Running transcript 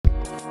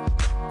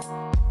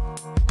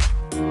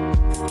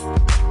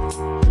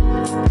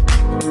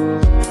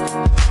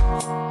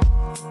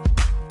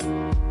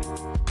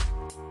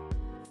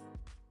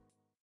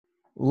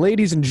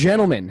Ladies and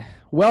gentlemen,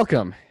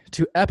 welcome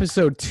to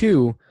episode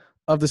 2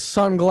 of the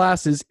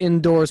Sunglasses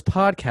Indoors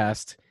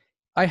podcast.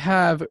 I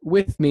have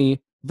with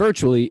me,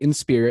 virtually in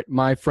spirit,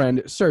 my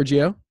friend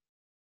Sergio.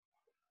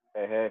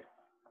 Hey.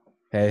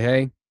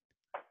 Hey.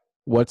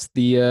 What's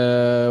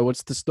the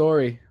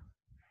story?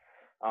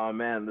 Oh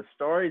man, the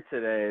story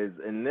today is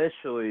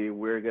initially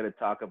we're gonna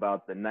talk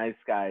about the nice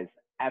guys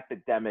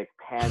epidemic,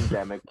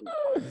 pandemic,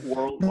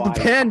 worldwide The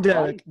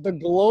pandemic,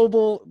 crisis.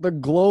 the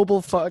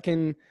global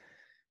fucking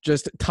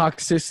just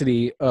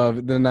toxicity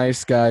of the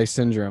nice guy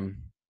syndrome.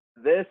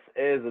 This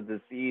is a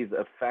disease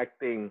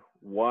affecting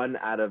one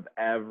out of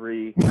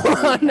every.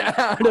 One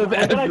out of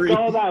I'm every.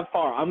 gonna go that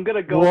far. I'm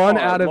gonna go one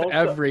far. out of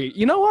every.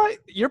 You know what?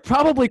 You're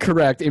probably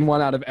correct in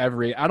one out of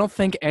every. I don't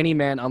think any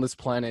man on this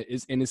planet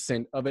is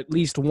innocent of at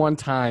least one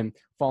time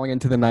falling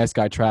into the nice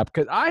guy trap,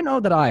 because I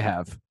know that I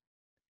have.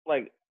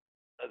 Like,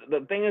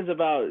 the thing is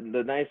about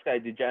the nice guy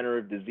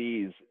degenerative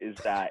disease is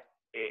that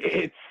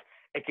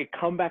it could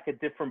come back at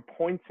different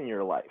points in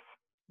your life.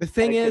 The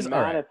thing is, it can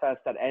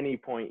manifest at any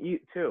point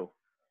too.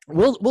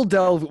 We'll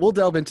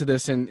delve into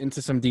this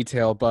into some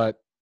detail, but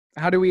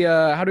how do we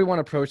want to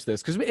approach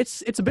this? Because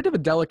it's a bit of a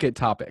delicate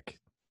topic.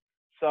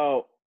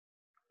 So,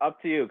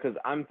 up to you, because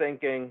I'm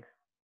thinking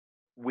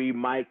we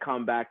might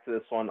come back to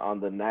this one on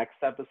the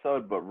next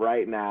episode, but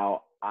right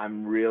now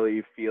I'm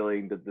really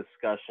feeling the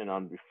discussion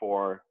on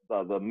before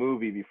the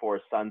movie Before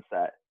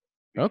Sunset.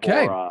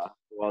 Okay. Well,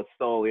 it's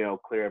still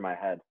clear in my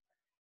head.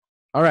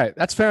 All right,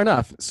 that's fair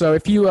enough. So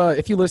if you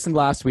listened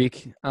last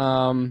week,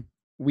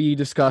 we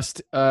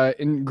discussed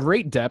in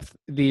great depth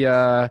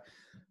the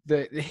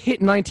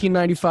hit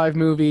 1995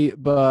 movie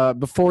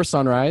Before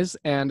Sunrise,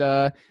 and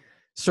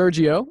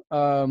Sergio,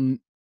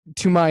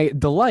 to my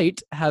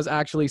delight, has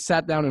actually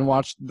sat down and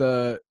watched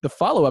the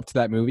follow-up to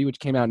that movie, which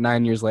came out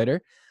 9 years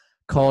later,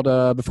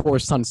 called Before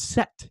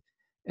Sunset.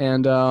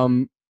 And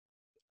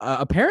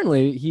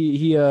apparently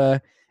he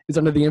is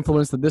under the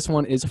influence that this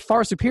one is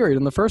far superior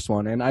than the first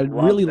one, and I'd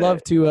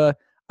love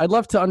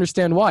to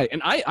understand why.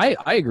 And I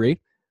agree.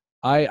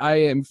 I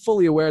am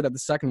fully aware that the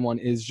second one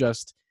is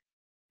just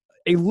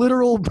a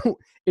literal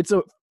it's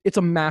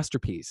a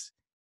masterpiece.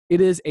 It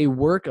is a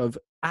work of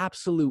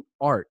absolute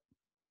art.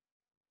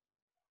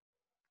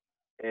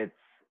 It's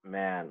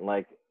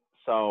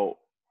so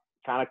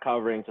kind of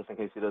covering, just in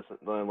case you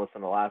didn't listen to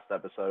the last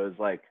episode, is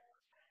like,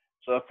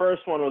 so the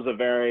first one was a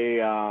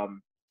very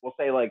we'll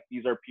say, like,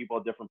 these are people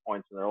at different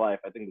points in their life.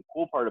 I think the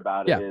cool part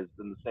about it is,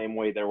 in the same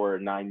way there were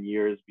 9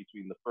 years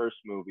between the first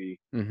movie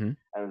and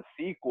the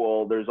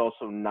sequel, there's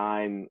also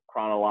 9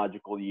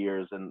 chronological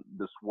years in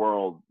this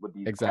world with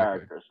these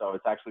characters. So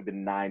it's actually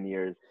been 9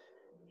 years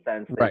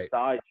since they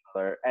saw each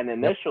other. And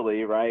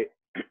initially, right,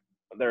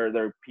 there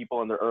are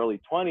people in their early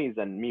 20s,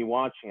 and me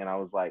watching, and I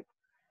was like,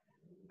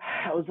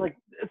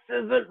 this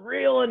isn't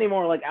real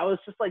anymore. Like, I was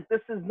just like, this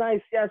is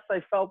nice. Yes,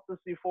 I felt this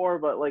before,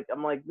 but like,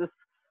 I'm like, this.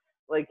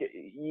 Like,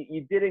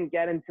 you didn't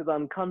get into the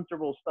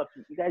uncomfortable stuff.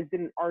 You guys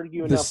didn't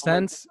argue enough.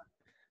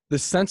 The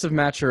sense of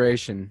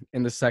maturation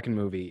in the second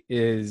movie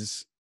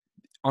is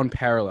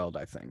unparalleled,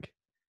 I think.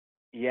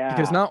 Yeah.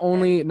 Because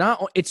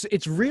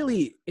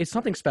it's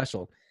something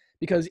special.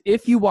 Because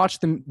if you watch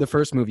the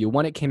first movie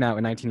when it came out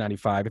in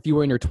 1995, if you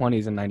were in your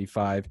 20s in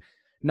 95,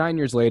 9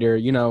 years later,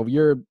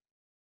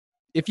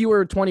 if you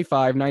were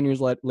 25, 9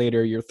 years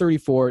later, you're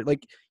 34.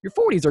 Like, your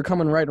 40s are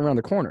coming right around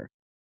the corner.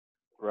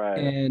 Right.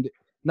 And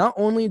not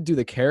only do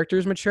the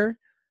characters mature,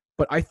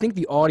 but I think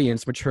the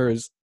audience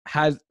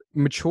has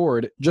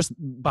matured just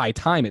by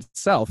time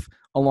itself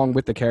along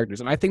with the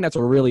characters. And I think that's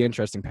a really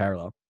interesting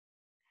parallel.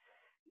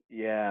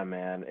 Yeah,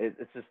 man. It's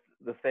just,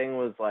 the thing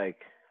was, like,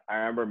 I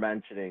remember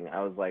mentioning,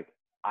 I was like,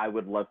 I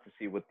would love to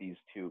see what these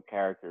two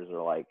characters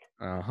are like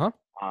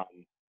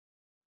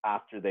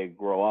after they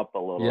grow up a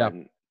little. Yeah.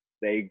 And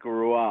they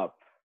grew up.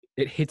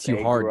 It hits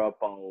you hard. Grew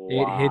up a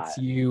lot. It hits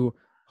you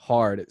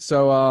hard.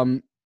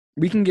 So,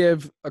 we can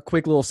give a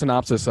quick little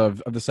synopsis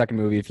of the second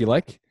movie if you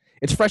like.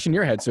 It's fresh in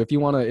your head, so if you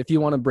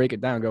wanna break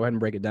it down, go ahead and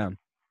break it down.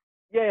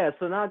 Yeah.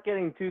 So, not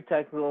getting too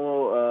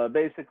technical,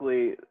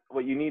 basically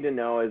what you need to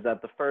know is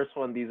that the first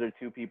one, these are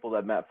two people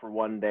that met for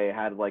one day,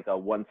 had like a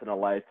once in a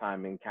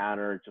lifetime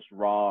encounter, just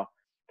raw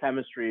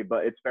chemistry,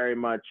 but it's very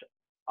much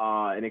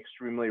an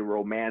extremely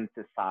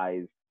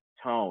romanticized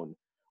tone,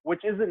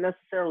 which isn't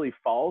necessarily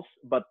false,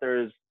 but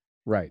there's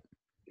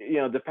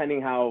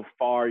depending how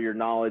far your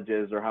knowledge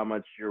is or how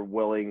much you're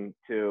willing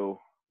to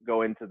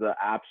go into the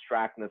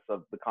abstractness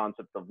of the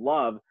concept of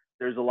love,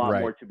 there's a lot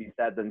more to be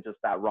said than just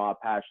that raw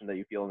passion that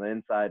you feel on the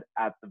inside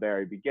at the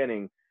very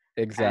beginning.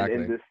 Exactly.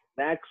 And in this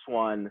next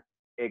one,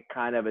 it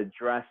kind of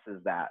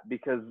addresses that,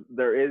 because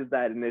there is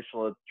that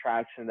initial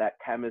attraction, that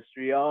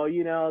chemistry. Oh,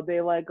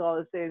 they like all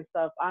the same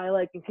stuff I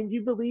like. And can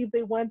you believe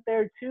they went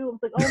there too? I was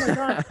like, oh my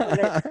God,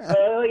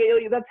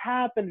 that's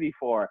happened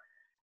before.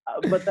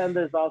 But then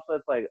there's also,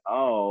 it's like,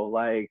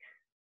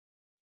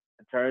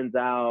 it turns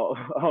out,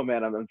 oh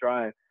man, I'm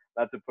trying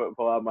not to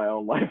pull out my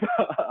own life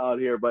out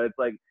here, but it's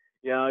like,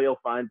 you'll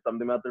find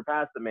something about their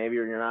past that maybe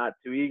you're not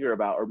too eager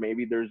about, or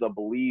maybe there's a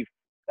belief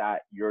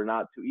that you're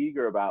not too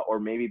eager about, or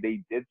maybe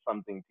they did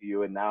something to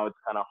you and now it's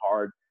kind of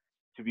hard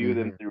to view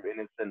them through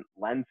innocent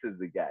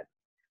lenses again.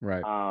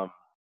 Right.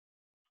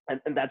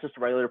 And that's just a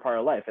regular part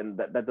of life. And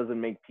that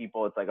doesn't make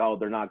people, it's like, oh,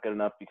 they're not good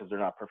enough because they're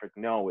not perfect.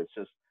 No, it's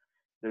just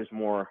there's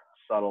more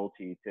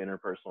subtlety to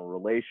interpersonal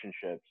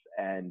relationships.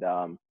 And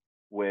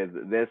with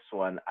this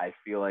one, I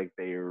feel like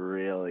they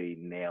really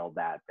nailed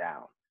that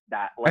down.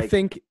 That like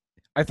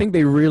I think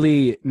they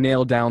really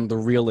nailed down the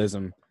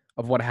realism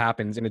of what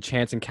happens in a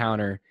chance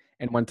encounter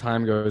and when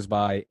time goes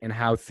by and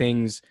how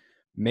things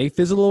may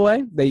fizzle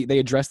away. They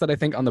addressed that, I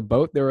think, on the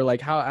boat. They were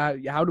like, how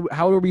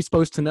are we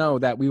supposed to know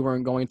that we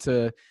weren't going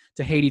to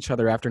hate each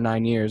other after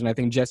 9 years? And I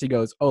think Jesse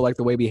goes, oh, like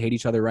the way we hate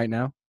each other right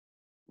now.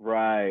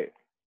 Right.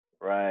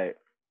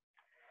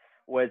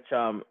 Which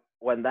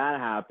when that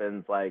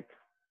happens, like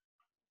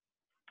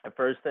the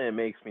first thing it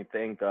makes me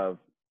think of,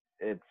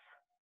 it's,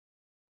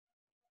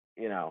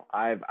 you know,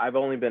 I've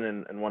only been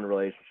in one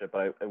relationship,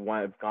 but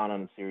I've gone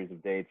on a series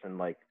of dates, and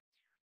like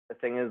the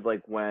thing is,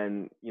 like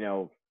when, you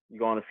know, you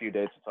go on a few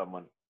dates with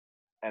someone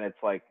and it's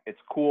like it's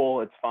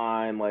cool, it's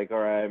fine, like all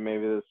right,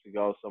 maybe this could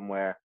go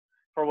somewhere.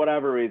 For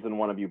whatever reason,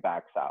 one of you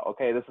backs out.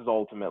 Okay, this is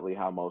ultimately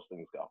how most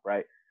things go,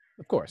 right?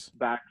 Of course.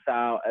 Backs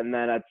out, and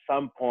then at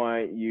some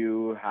point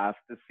you have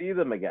to see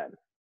them again.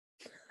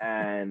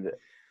 And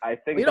I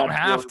think you don't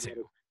have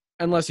to,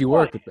 unless you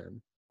work with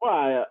them.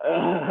 Well,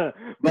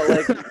 but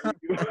like,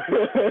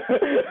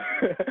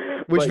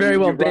 which very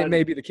well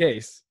may be the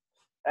case.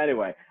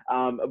 Anyway,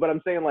 but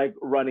I'm saying like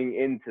running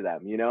into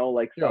them, you know,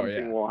 like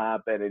something will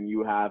happen and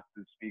you have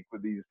to speak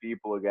with these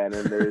people again,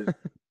 and there's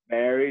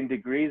varying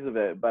degrees of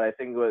it. But I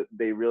think what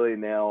they really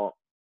nail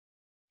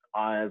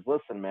on is,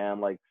 listen,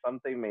 man, like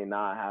something may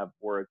not have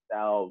worked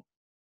out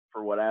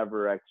for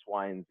whatever X,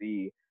 Y, and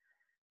Z,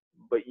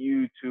 but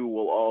you two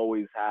will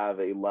always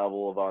have a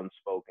level of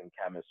unspoken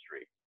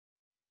chemistry.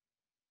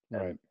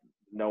 Right.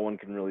 No one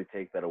can really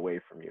take that away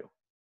from you.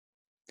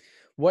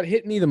 What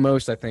hit me the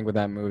most, I think, with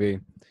that movie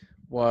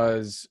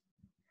was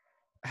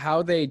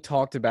how they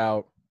talked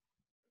about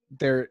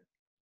their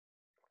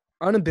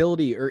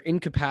inability or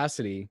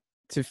incapacity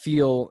to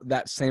feel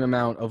that same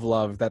amount of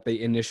love that they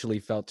initially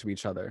felt to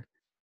each other,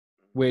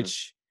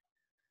 which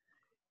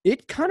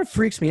it kind of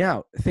freaks me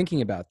out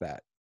thinking about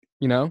that,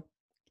 you know,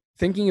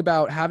 thinking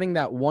about having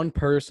that one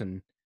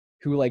person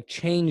who like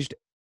changed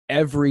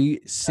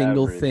every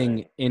single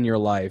thing in your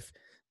life,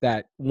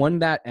 that when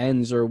that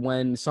ends or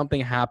when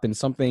something happens,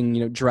 something,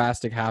 you know,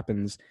 drastic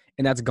happens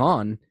and that's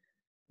gone,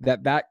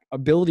 that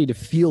ability to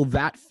feel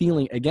that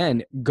feeling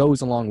again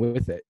goes along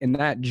with it. And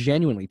that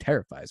genuinely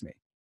terrifies me.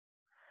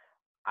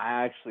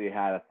 I actually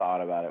had a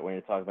thought about it when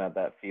you're talking about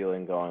that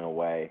feeling going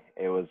away.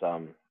 It was,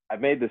 I've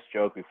made this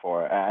joke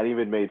before. I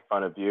even made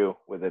fun of you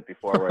with it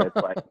before, where it's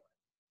like,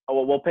 oh,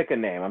 well, we'll pick a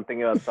name. I'm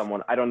thinking of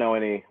someone. I don't know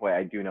any. Wait,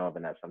 I do know of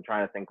Vanessa. I'm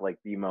trying to think like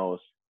the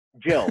most.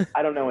 Jill.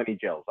 I don't know any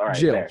Jills. All right.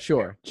 Jill. There.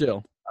 Sure.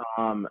 Jill.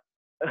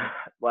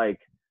 Like,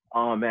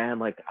 oh man,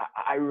 like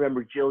I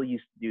remember Jill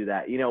used to do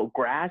that. You know,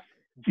 grass.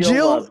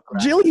 Jill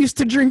used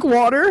to drink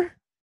water.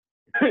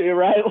 You're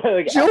right.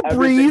 Like, Jill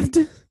breathed.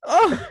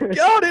 Oh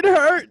God, it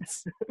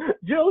hurts.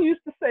 Jill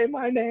used to say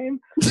my name.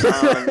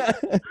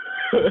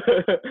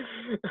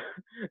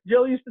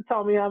 Jill used to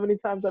tell me how many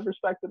times I've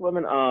respected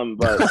women.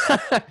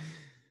 But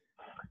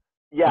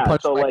yeah,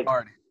 so like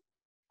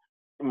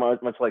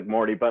much like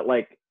Morty, but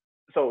like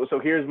so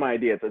here's my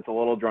idea. It's a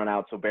little drawn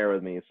out, so bear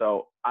with me.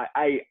 So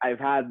I've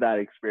had that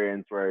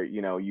experience where,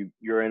 you know,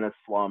 you're in a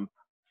slump,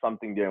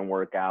 something didn't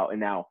work out, and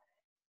now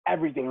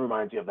everything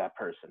reminds you of that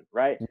person,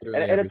 right?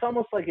 And it's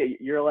almost like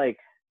you're like,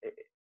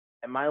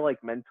 am I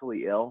like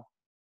mentally ill?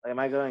 Like, am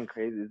I going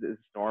crazy? Is this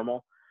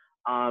normal?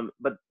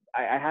 But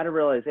I had a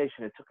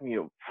realization. It took me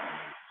a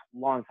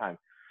long time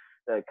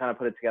to kind of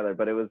put it together,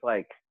 but it was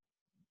like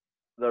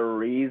the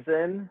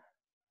reason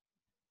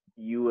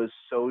you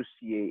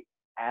associate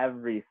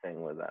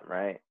everything with them,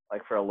 right?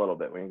 Like for a little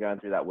bit when you're going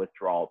through that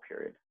withdrawal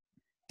period.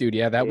 Dude,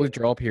 yeah, that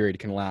withdrawal period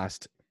can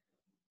last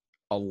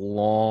a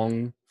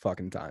long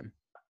fucking time.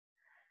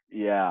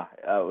 Yeah,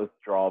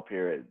 withdrawal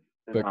period.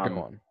 But go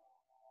on.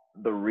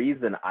 The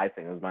reason, I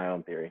think, is my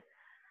own theory,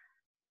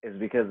 is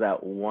because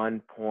at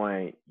one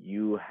point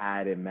you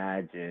had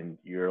imagined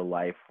your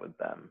life with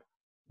them.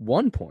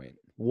 One point.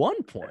 But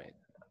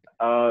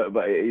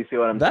you see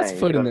what I'm saying? That's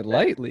putting it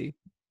lightly.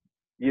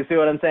 You see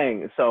what I'm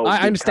saying? So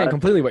I understand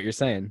completely what you're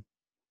saying.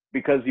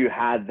 Because you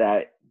had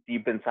that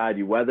deep inside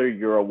you, whether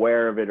you're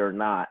aware of it or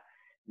not,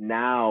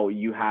 now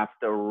you have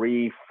to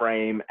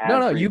reframe.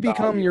 No, you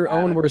become your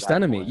own worst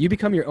enemy. You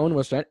become your own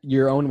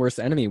worst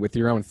enemy with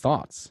your own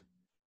thoughts.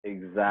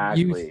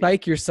 Exactly. You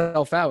psych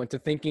yourself out into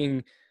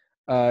thinking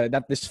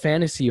that this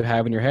fantasy you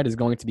have in your head is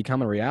going to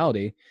become a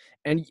reality.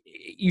 And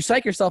you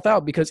psych yourself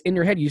out because in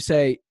your head you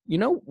say, you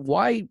know,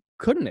 why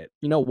couldn't it?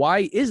 You know,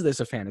 why is this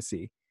a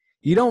fantasy?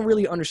 You don't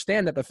really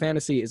understand that the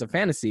fantasy is a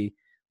fantasy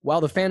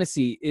while the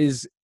fantasy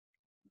is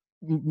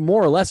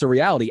more or less a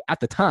reality at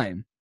the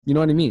time. You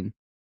know what I mean?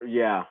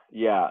 Yeah.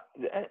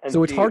 And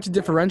so it's hard to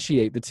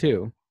differentiate the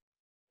two.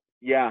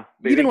 Yeah.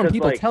 Even when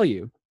people tell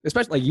you.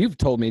 Especially like you've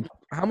told me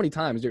how many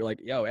times you're like,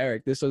 yo,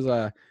 Eric, this is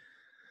I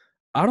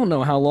don't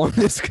know how long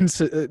this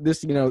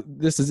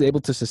this is able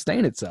to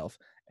sustain itself.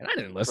 And I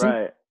didn't listen.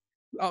 Right.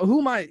 Who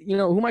am I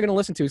going to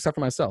listen to except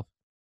for myself?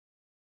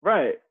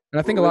 Right. And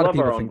I think a We lot of love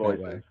people our own think that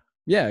voices. way.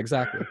 Yeah,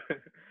 exactly.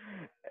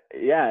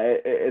 Yeah,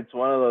 it's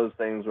one of those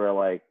things where,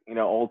 like,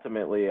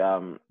 ultimately,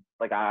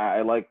 like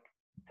I like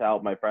to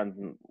help my friends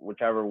in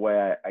whichever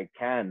way I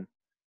can.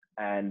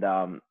 And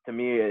to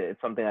me,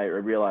 it's something I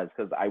realized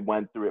because I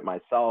went through it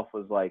myself,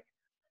 was like,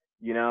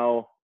 you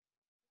know,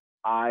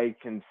 I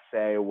can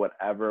say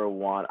whatever I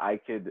want. I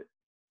could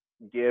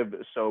give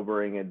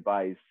sobering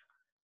advice,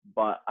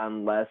 but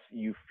unless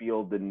you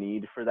feel the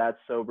need for that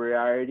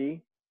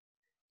sobriety,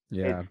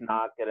 Yeah. it's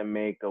not going to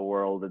make a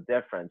world of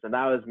difference. And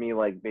that was me,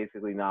 like,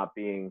 basically not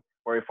being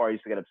very far. I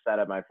used to get upset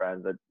at my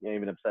friends, that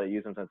even upset at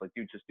you sometimes, like,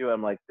 dude, just do it.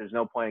 I'm like, there's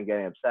no point in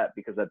getting upset,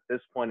 because at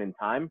this point in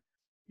time,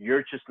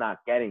 you're just not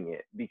getting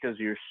it because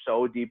you're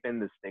so deep in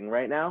this thing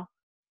right now.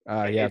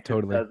 Yeah, It just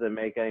totally. doesn't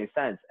make any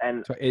sense.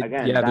 And So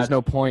again, yeah, there's that's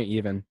no point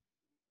even.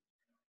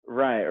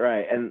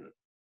 right. And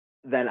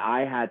then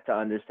I had to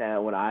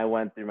understand when I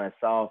went through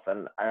myself.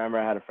 And I remember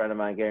I had a friend of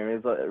mine getting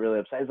really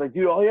upset. He's like,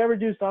 dude, all you ever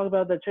do is talk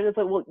about that shit. It's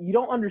like, well, you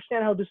don't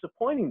understand how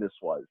disappointing this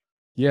was.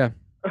 Yeah.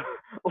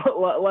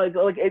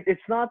 like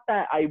it's not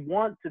that I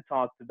want to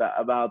talk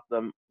about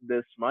them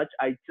this much.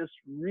 I just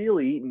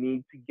really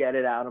need to get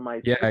it out of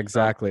my Yeah, system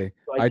exactly.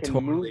 so I I can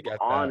move totally get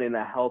on that. in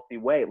a healthy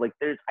way. Like,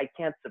 I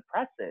can't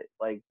suppress it.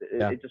 Like,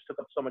 Yeah. it just took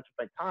up so much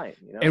of my time.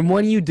 And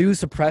when you do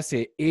suppress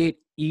it, it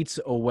eats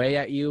away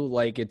at you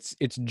like it's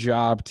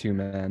job to,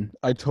 man.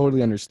 I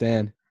totally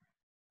understand.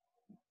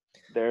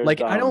 There's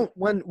Like I don't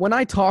when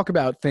I talk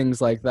about things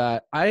like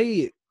that,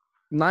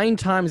 9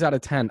 times out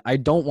of 10, I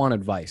don't want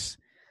advice.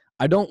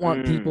 I don't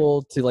want mm,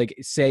 people to like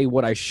say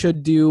what I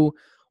should do,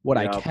 what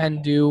I yep,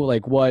 can do,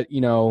 like what,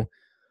 you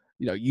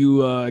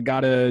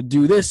gotta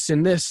do this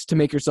and this to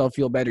make yourself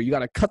feel better. You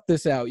gotta cut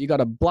this out. You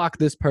gotta block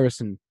this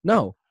person.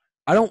 No,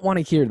 I don't want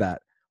to hear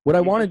that. What I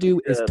you want to just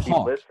need do is to be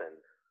talk. listened.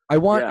 I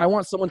want Yeah, I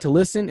want someone to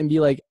listen and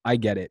be like, I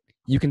get it.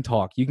 You can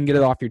talk. You can get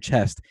it off your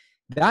chest.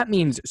 That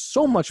means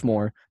so much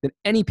more than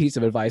any piece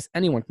of advice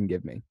anyone can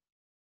give me.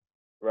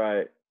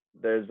 right.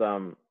 There's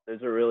a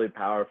really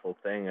powerful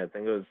thing. I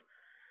think it was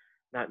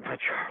not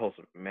Charles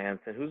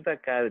Manson. Who's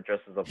that guy that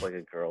dresses up like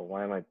a girl?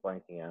 Why am I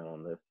blanking out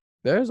on this?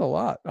 There's a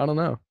lot. I don't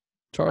know.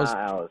 Charles Not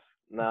Alice.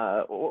 Nah,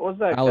 what was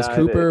that Alice guy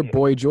that Cooper,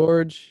 Boy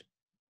George.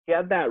 he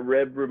had that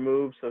rib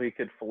removed so he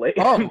could fillet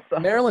Oh,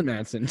 himself? Marilyn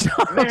Manson.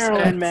 Charles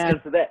Marilyn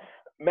Manson. Manson.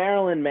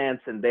 Marilyn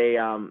Manson. They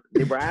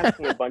were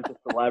asking a bunch of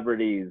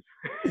celebrities,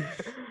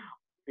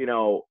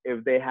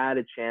 if they had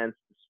a chance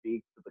to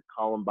speak to the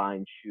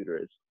Columbine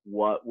shooters,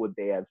 what would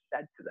they have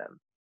said to them?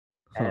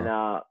 And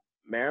Huh.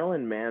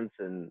 Marilyn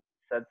Manson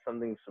said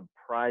something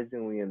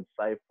surprisingly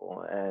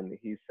insightful, and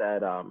he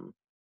said, I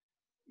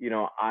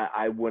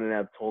wouldn't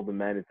have told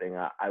them anything.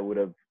 I would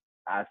have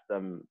asked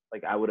them,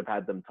 like, I would have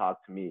had them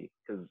talk to me,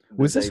 because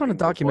Was they this on a think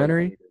their voice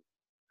documentary? needed.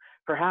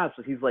 Perhaps,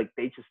 but he's like,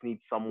 they just need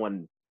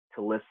someone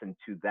to listen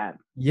to them.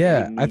 They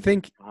Yeah, I need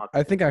think to talk I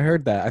to. think I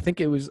heard that. I think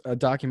it was a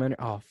documentary.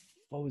 Oh,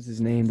 what was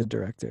his name? The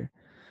director.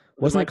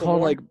 Was it Wasn't it Michael called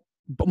Moore? like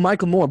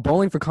Michael Moore,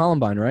 Bowling for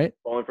Columbine, right?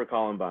 Bowling for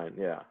Columbine,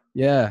 yeah.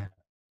 Yeah.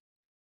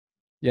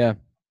 Yeah.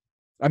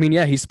 I mean,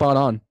 yeah, he's spot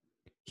on.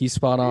 He's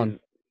spot on.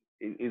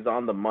 He's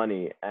on the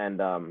money.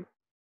 And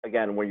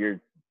again, when you're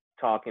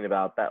talking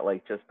about that,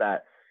 like, just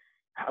that,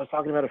 I was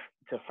talking about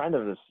to a friend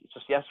of this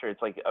just yesterday.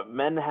 It's like,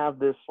 men have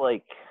this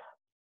like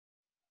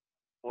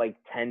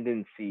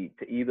tendency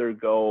to either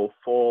go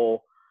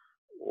full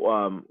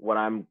what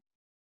I'm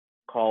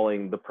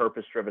calling the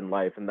purpose driven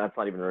life, and that's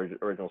not even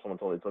original. Someone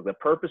told me it's like the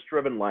purpose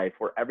driven life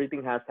where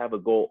everything has to have a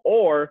goal,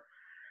 or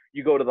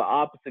you go to the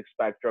opposite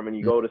spectrum and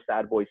you Mm. go to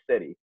sad boy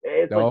city.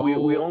 It's like we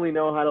Oh, only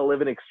know how to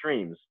live in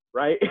extremes,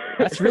 right?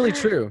 that's really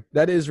true.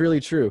 That is really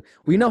true.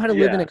 We know how to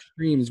live in Yeah,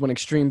 extremes when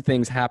extreme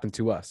things happen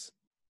to us.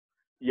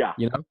 yeah.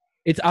 You know,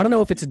 I don't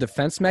know if it's a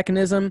defense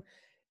mechanism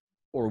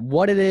or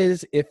what it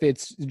is, if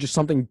it's just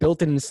something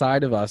built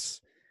inside of us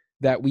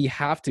that we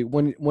have to,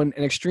 when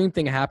an extreme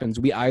thing happens,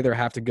 we either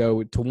have to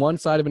go to one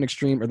side of an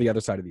extreme or the other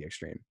side of the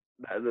extreme.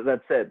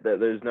 That's it.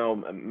 There's no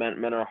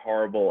men are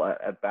horrible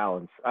at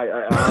balance. I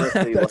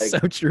honestly, That's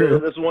like, so true.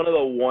 this is one of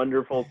the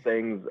wonderful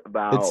things It's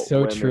about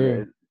so women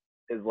true.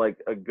 is like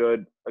a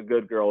good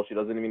girl. She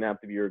doesn't even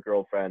have to be your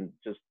girlfriend.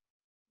 Just,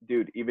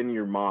 dude, even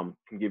your mom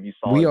can give you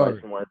solid We advice, are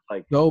and where it's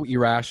like, so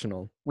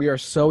irrational. We are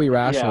so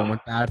irrational yeah, when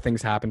bad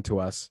things happen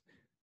to us.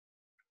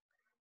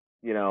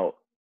 you know,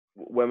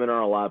 women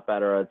are a lot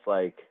better. It's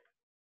like,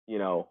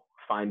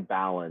 find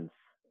balance.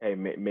 Hey,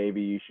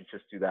 maybe you should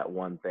just do that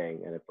one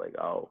thing, and it's like,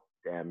 oh,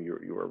 damn, you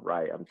were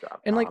right.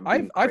 And like I'm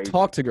being I've crazy.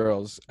 talked to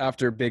girls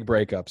after big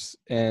breakups,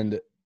 and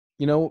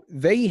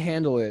they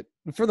handle it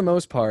for the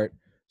most part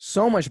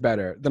so much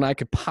better than I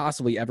could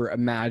possibly ever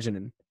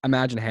imagine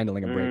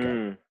handling a breakup.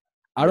 Mm,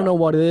 I don't yeah, know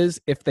what it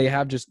is, if they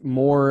have just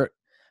more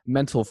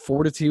mental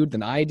fortitude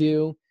than I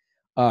do.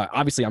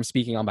 Obviously, I'm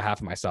speaking on behalf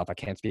of myself. I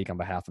can't speak on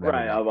behalf of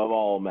Right, everyone. of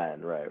all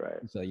men. Right.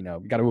 So, you know,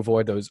 we got to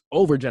avoid those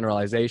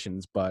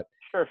overgeneralizations. But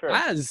Sure.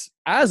 as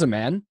a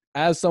man,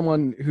 as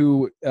someone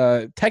who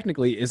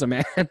technically is a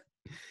man,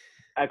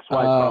 XY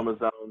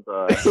chromosomes.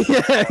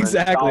 yeah,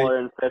 exactly.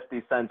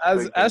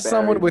 $1.50 As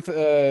someone with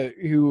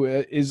who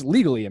is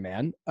legally a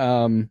man,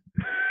 what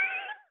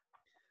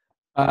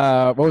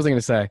was I going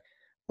to say?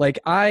 Like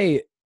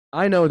I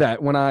know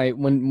that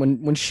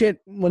when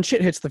shit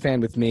hits the fan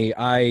with me,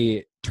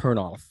 I turn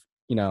off.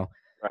 You know,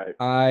 Right.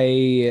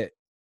 I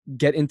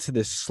get into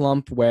this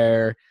slump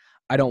where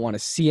I don't want to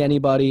see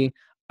anybody.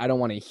 I don't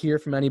want to hear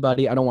from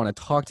anybody. I don't want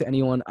to talk to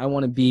anyone. I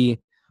want to be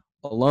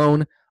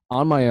alone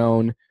on my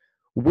own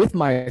with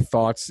my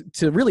thoughts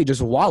to really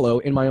just wallow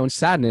in my own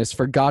sadness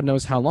for God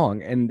knows how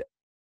long. And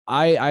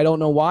I don't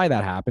know why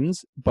that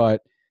happens,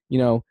 but you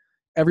know,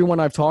 everyone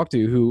I've talked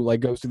to who like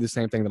goes through the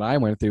same thing that I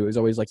went through is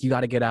always like, you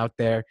got to get out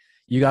there.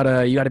 You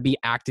gotta be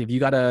active. You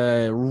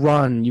gotta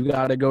run. You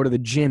gotta go to the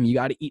gym. You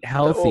gotta eat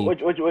healthy. Which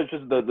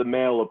is the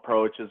male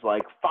approach is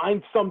like,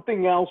 find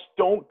something else.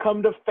 Don't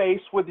come to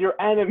face with your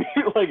enemy.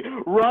 Like,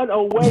 run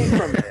away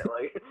from it.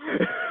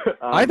 Like,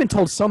 I've been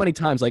told so many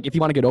times, like, if you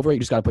want to get over it, you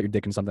just gotta put your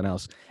dick in something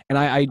else. And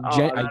I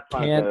can't.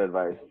 Good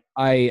advice.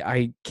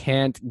 I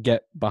can't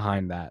get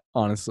behind that,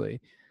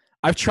 honestly.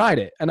 I've tried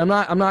it, and I'm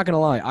not gonna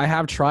lie. I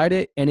have tried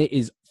it, and it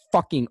is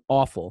fucking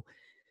awful.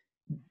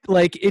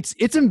 Like,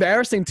 it's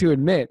embarrassing to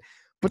admit,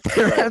 but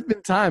there have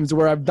been times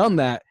where I've done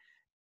that,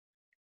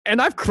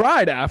 and I've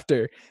cried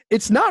after.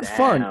 It's not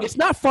fun. It's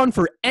not fun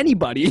for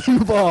anybody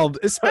involved,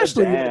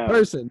 especially the other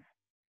person.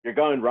 You're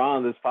going wrong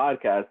on this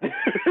podcast.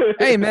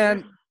 Hey,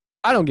 man,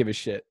 I don't give a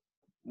shit.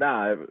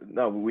 No,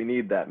 we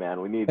need that,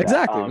 man. We need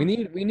exactly.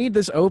 That. We need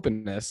this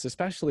openness,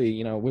 especially,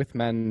 you know, with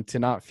men, to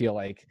not feel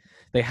like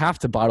they have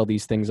to bottle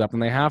these things up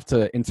and they have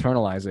to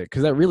internalize it,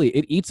 because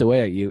it eats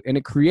away at you, and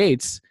it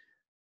creates,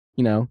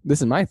 you know, this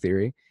is my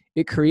theory,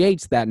 it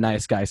creates that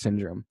nice guy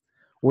syndrome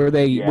where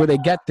they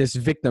get this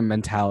victim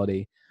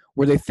mentality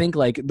where they think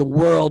like the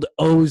world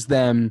owes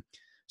them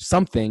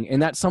something,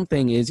 and that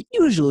something is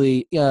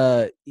usually,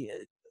 for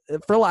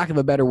lack of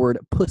a better word,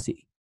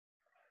 pussy.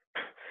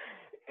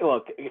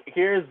 Look,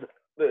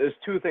 there's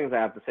two things I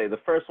have to say. The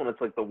first one, it's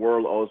like the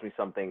world owes me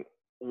something.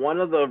 One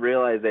of the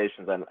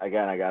realizations, and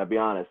again, I gotta be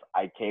honest,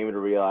 I came to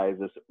realize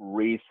this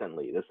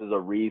recently. This is a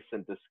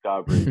recent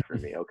discovery for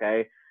me,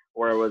 okay?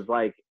 Where it was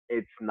like,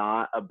 it's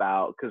not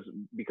about,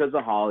 because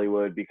of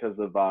Hollywood, because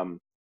of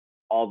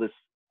all this,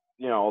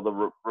 you know, all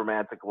the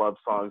romantic love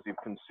songs you've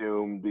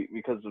consumed,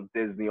 because of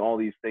Disney, all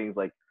these things,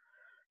 like,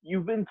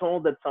 you've been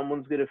told that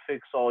someone's gonna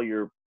fix all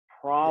your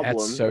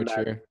problems. That's so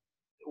true.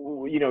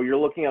 You know, you're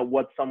looking at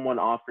what someone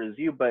offers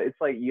you, but it's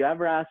like, you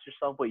ever ask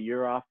yourself what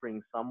you're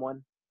offering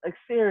someone? Like,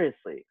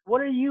 seriously,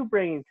 what are you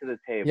bringing to the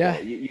table? Yeah.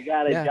 You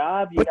got a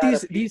job? You got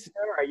these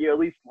are you at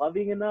least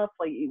loving enough?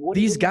 Like,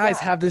 these guys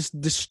have this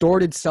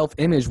distorted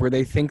self-image where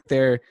they think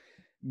they're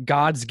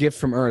God's gift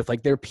from earth.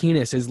 Like, their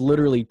penis is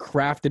literally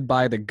crafted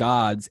by the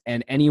gods,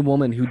 and any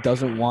woman who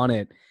doesn't want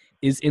it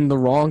is in the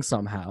wrong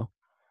somehow.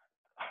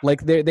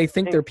 Like, they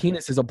think their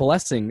penis is a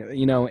blessing,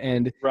 you know,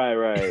 and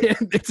right.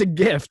 it's a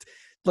gift.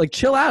 Like,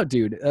 chill out,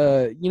 dude.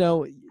 You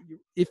know,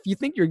 if you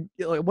think you're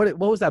like, what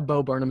was that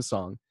Bo Burnham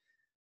song?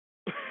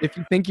 If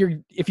you think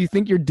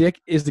your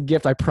dick is the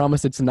gift, I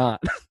promise it's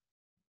not.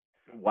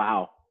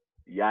 Wow.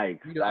 Yikes.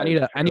 I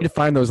need to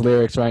find those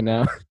lyrics right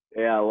now.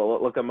 Yeah,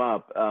 look them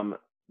up.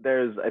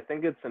 I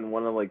think it's in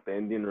one of like the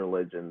Indian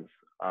religions.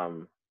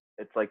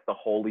 It's like the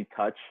holy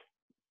touch.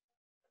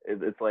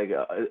 It's like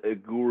a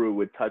guru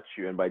would touch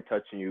you, and by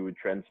touching you would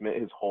transmit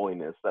his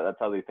holiness. That's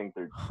how they think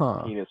their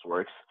penis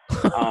works.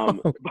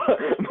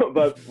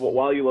 But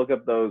while you look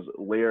up those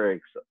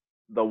lyrics,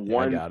 the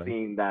one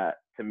thing that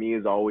to me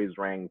is always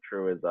rang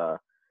true is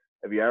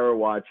have you ever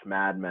watched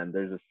Mad Men?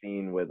 There's a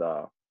scene with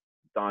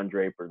Don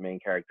Draper, main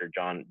character,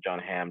 John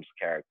Hamm's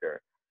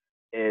character,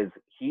 is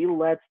he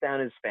lets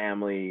down his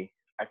family.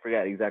 I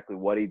forget exactly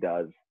what he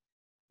does,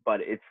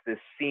 but it's this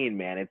scene,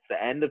 man. It's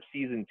the end of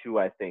season 2,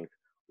 I think,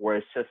 where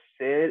it's just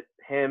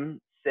him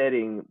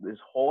sitting. This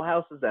whole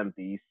house is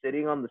empty. He's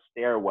sitting on the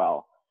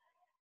stairwell,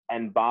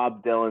 and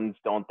Bob Dylan's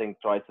 "Don't Think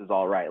Twice" is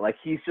all right. Like,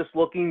 he's just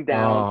looking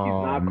down.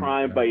 He's not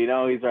crying, but you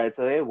know he's right.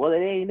 So, hey, well, it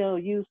ain't no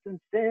use in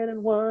sit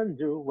and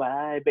wonder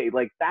why, babe.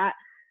 Like that.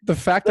 The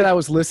fact that I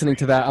was listening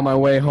to that on my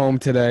way home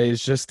today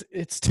is just,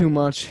 it's too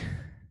much.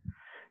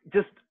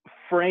 Just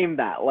frame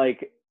that.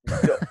 Like,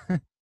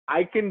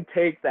 I can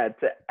take that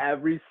to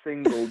every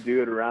single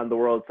dude around the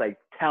world. It's like,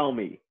 tell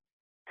me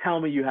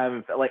you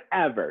haven't felt, like,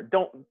 ever.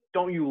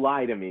 Don't you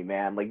lie to me,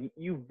 man. Like,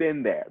 you've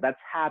been there. That's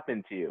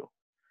happened to you.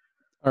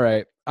 All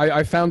right.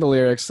 I found the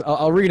lyrics.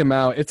 I'll read them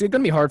out. It's going to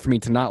be hard for me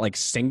to not like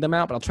sing them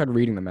out, but I'll try to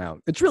reading them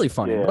out. It's really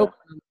funny. Yeah. If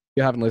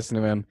you haven't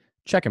listened to him,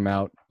 check him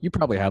out. You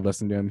probably have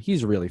listened to him.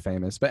 He's really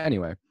famous. But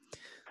anyway,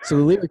 so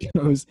the lyric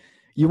goes,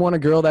 you want a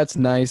girl that's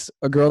nice,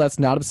 a girl that's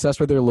not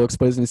obsessed with her looks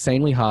but is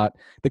insanely hot,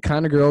 the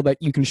kind of girl that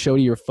you can show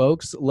to your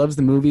folks, loves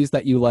the movies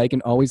that you like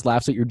and always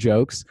laughs at your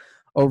jokes,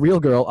 a real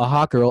girl, a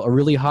hot girl, a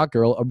really hot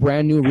girl, a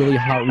brand new really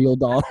hot real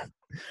doll.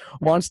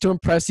 wants to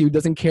impress you,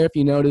 doesn't care if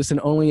you notice, and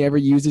only ever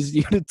uses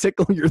you to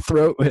tickle your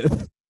throat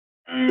with.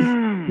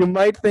 You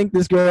might think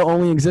this girl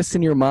only exists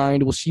in your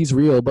mind. Well, she's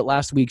real, but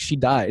last week she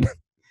died.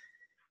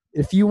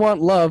 If you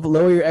want love,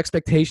 lower your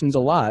expectations a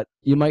lot.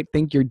 You might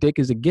think your dick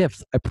is a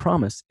gift. I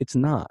promise, it's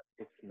not.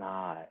 It's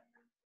not.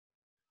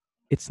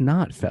 It's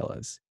not,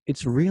 fellas.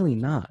 It's really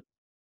not.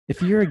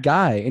 If you're a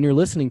guy and you're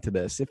listening to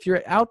this, if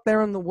you're out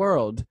there in the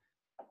world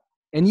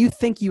and you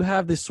think you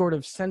have this sort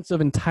of sense of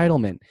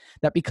entitlement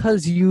that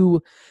because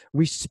you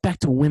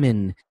respect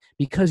women,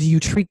 because you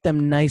treat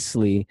them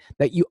nicely,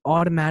 that you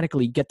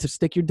automatically get to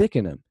stick your dick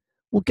in them.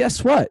 Well,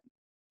 guess what?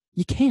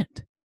 You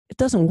can't. It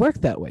doesn't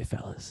work that way,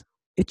 fellas.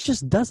 It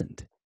just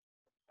doesn't.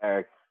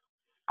 Eric,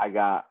 I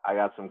got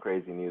some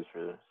crazy news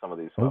for some of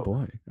these Oh folks.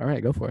 boy. All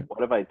right, go for it.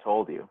 What have I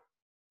told you?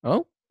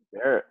 Oh?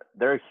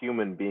 They're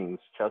human beings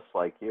just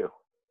like you.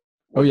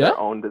 Oh yeah?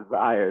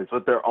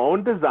 With their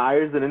own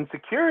desires and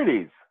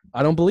insecurities.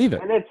 I don't believe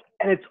it. And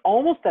it's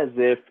almost as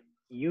if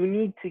you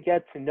need to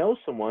get to know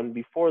someone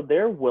before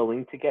they're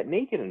willing to get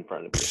naked in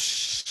front of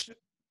you.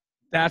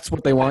 That's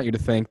what they want you to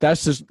think.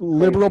 That's just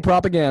liberal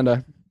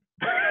propaganda.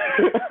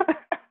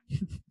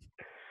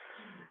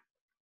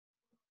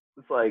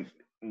 It's like,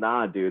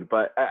 nah, dude.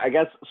 But I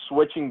guess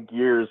switching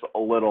gears a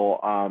little,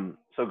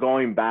 so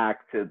going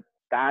back to,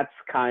 that's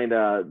kind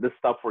of the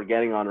stuff we're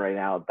getting on right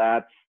now.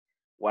 That's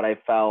what I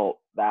felt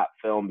that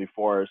film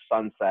Before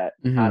Sunset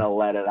kind of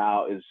let it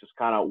out, is just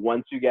kind of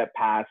once you get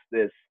past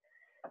this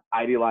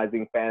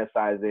idealizing,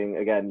 fantasizing,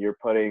 again, you're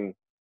putting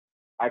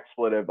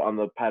expletive on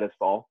the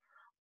pedestal.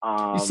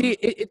 You see,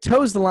 it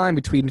toes the line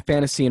between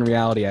fantasy and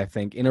reality, I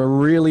think, in a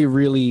really,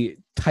 really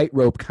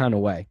tightrope kind of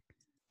way.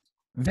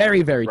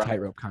 Very, very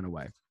tightrope kind of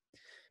way.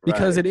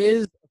 Because it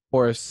is, of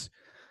course,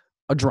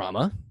 a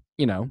drama.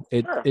 You know,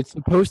 it's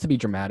supposed to be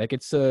dramatic.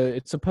 It's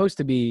supposed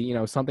to be, you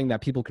know, something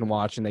that people can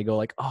watch and they go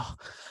like, oh,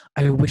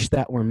 I wish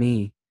that were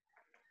me.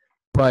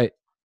 But,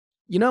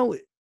 you know,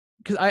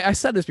 because I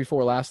said this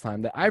before last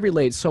time, that I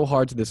relate so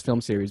hard to this film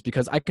series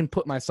because I can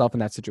put myself in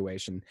that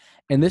situation.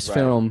 And this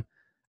film,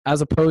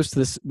 as opposed to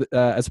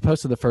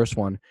the first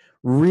one,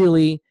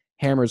 really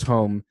hammers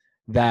home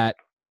that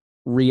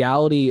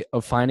reality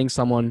of finding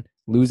someone,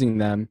 losing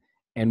them,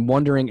 and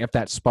wondering if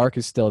that spark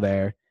is still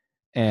there,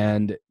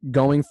 and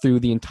going through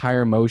the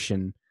entire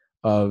motion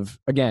of,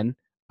 again,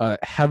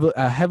 a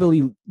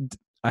heavily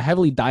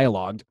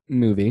dialogued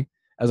movie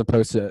as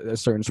opposed to a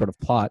certain sort of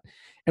plot.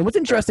 And what's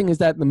interesting is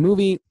that the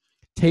movie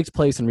takes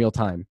place in real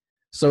time.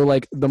 So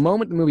like the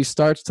moment the movie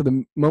starts to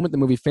the moment the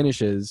movie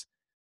finishes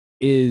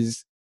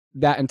is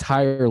that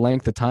entire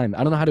length of time.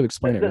 I don't know how to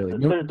explain it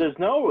really. There's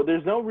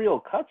no real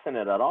cuts in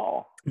it at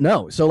all.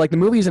 No. So like the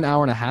movie's an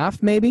hour and a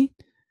half maybe.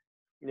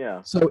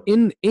 Yeah. So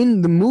in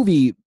the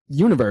movie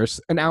universe,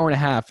 an hour and a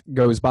half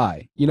goes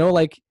by. You know,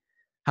 like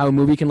how a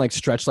movie can like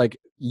stretch like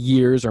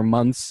years or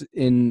months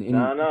in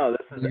No,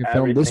 this is a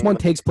film. This one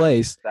takes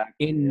place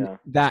in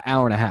that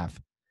hour and a half.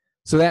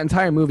 So that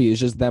entire movie is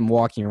just them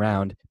walking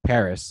around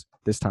Paris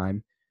this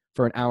time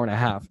for an hour and a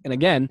half. And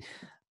again,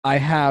 I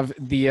have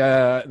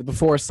the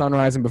Before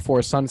Sunrise and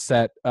Before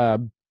Sunset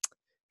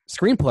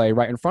screenplay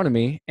right in front of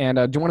me. And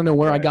do you want to know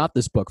where I got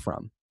this book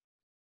from?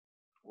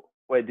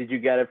 Wait, did you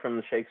get it from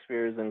the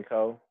Shakespeare's and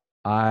Co.?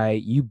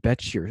 You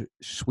bet your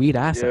sweet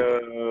ass.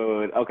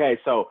 Dude. Okay,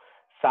 so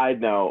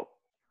side note,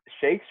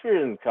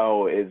 Shakespeare and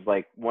Co. is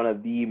like one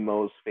of the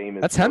most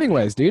famous. That's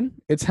Hemingway's, dude.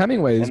 It's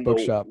Hemingway's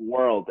bookshop.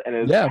 World, and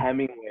it was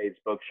Hemingway's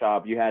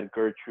bookshop. You had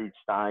Gertrude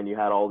Stein. You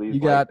had all these.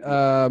 You got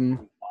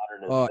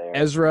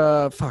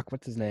Ezra. Fuck,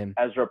 what's his name?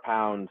 Ezra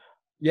Pound.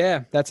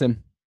 Yeah, that's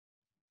him.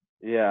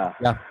 Yeah.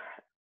 Yeah.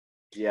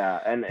 Yeah,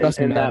 and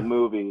in that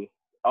movie.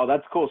 Oh,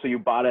 that's cool. So you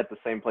bought it at the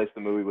same place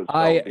the movie was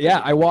filmed?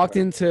 I walked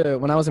into,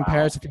 when I was in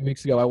Paris a few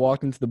weeks ago, I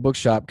walked into the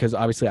bookshop because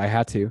obviously I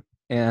had to.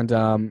 And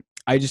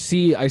I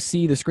see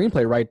the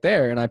screenplay right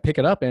there, and I pick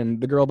it up, and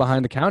the girl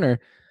behind the counter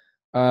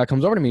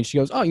comes over to me, and she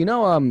goes, "Oh, you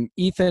know,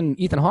 Ethan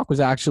Hawke was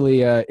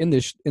actually in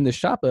this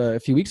shop a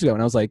few weeks ago."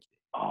 And I was like,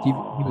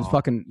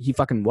 he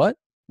fucking what?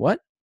 And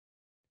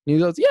he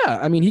goes, "Yeah,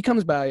 I mean, he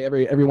comes by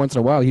every once in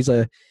a while. He's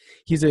a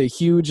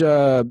huge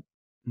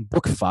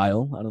book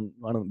file. I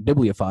don't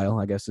bibliophile,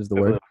 I guess is the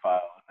word.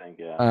 Bibliophile, I think,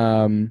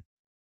 yeah.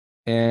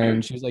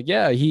 And she was like,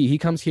 yeah, he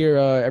comes here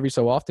every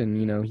so often.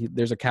 You know,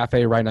 there's a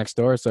cafe right next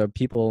door, so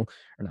people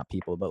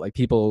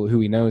who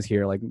he knows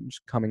here, like,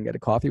 just come and get a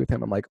coffee with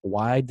him. I'm like,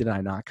 why did I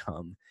not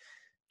come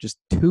just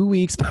 2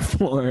 weeks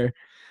before?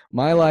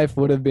 My life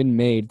would have been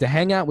made. To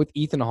hang out with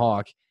Ethan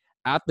Hawke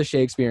at the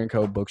Shakespeare and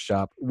Co.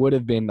 bookshop would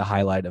have been the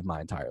highlight of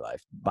my entire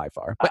life by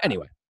far. But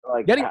anyway,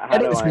 getting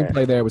the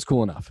screenplay there was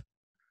cool enough.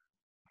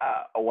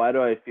 Why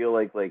do I feel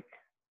like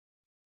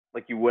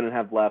you wouldn't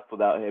have left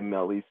without him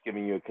at least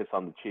giving you a kiss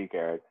on the cheek,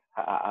 Eric?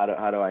 How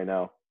do I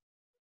know?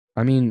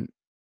 I mean,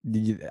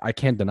 I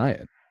can't deny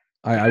it.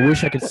 I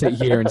wish I could sit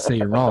here and say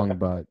you're wrong,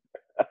 but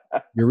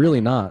you're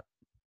really not.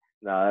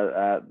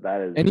 No,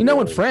 that is. And you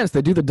know, in France,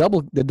 they do the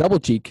double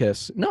cheek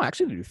kiss. No,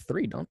 actually, they do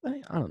 3, don't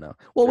they? I don't know.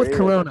 Well, with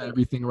Corona,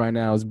 everything right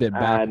now is a bit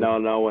bad.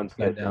 No one's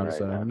kissing down, right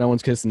so now. No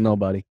one's kissing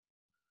nobody.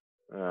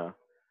 Yeah.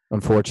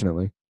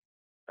 unfortunately.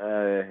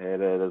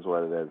 It is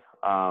what it is.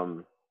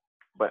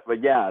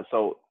 But yeah,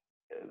 so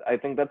I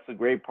think that's the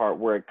great part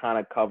where it kind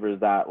of covers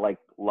that like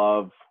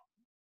love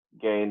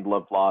gained,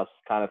 love lost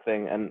kind of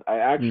thing. And I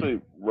Mm.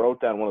 actually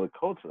wrote down one of the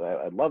quotes.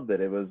 I loved it.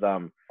 It was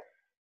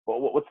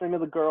what's the name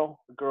of the girl?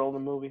 The girl in the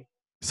movie?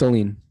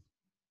 Celine.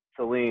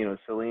 Celine. It was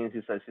Celine.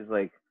 She said it's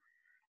like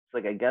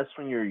I guess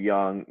when you're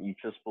young, you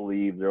just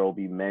believe there will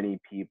be many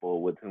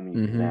people with whom you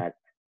Mm-hmm. connect.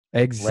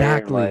 Later in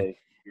Exactly. life,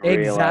 you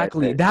realize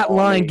Exactly. that That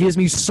line only gives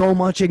me so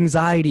much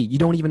anxiety. You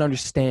don't even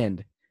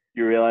understand.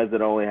 you realize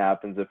it only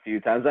happens a few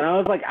times. And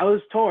I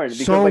was torn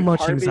because So like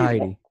much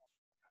anxiety.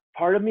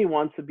 part of me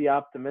wants to be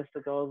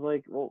optimistic. I was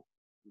like, well,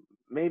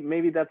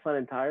 maybe that's not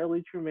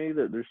entirely true. Maybe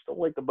there's still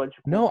like a bunch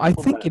of cool No, I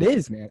people think that it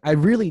is, man.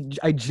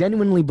 I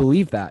genuinely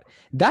believe that.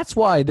 That's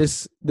why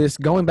this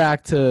going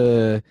back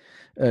to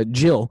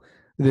Jill,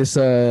 this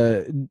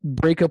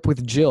breakup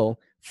with Jill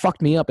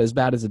fucked me up as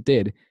bad as it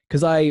did.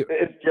 Because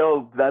it's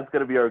Jill. That's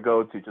gonna be our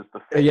go-to. Just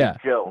it's yeah,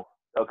 Jill.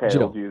 Okay,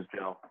 we'll Jill. use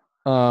Jill.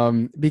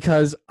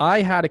 Because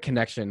I had a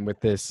connection with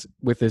this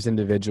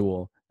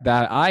individual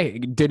that I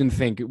didn't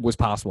think was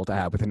possible to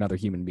have with another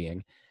human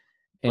being.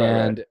 Right, right.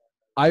 And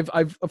I've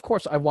of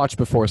course I've watched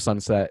Before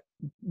Sunset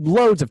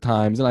loads of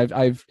times, and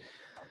I've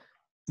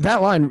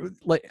that line,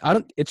 like, I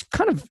don't, it's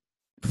kind of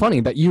funny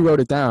that you wrote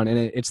it down, and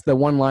it's the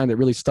one line that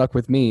really stuck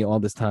with me all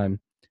this time,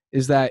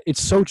 is that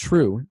it's so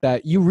true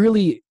that you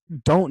really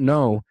don't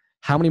know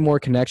how many more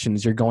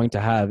connections you're going to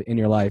have in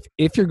your life,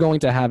 if you're going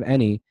to have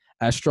any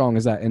as strong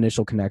as that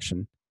initial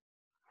connection.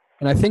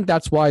 And I think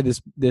that's why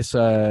this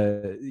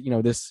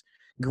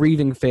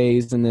grieving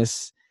phase and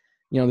this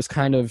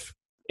kind of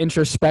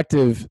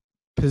introspective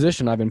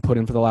position I've been put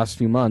in for the last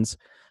few months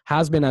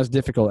has been as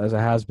difficult as it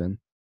has been,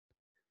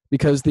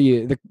 because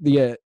the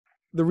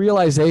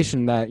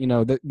realization that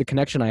the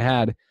connection I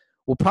had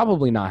will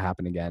probably not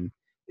happen again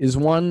is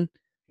one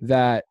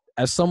that,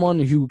 as someone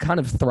who kind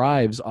of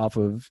thrives off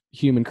of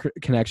human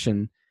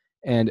connection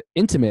and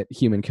intimate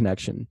human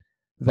connection,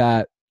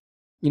 that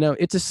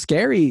it's a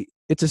scary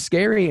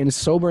and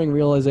sobering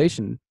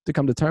realization to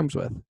come to terms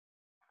with.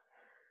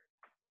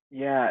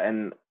 Yeah,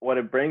 and what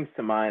it brings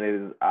to mind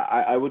is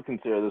I would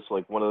consider this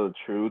like one of the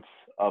truths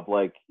of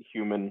like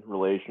human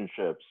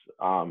relationships.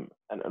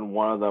 And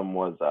one of them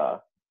was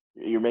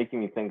you're making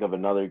me think of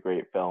another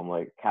great film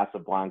like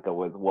Casablanca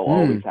with "We'll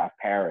always Mm. have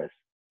Paris."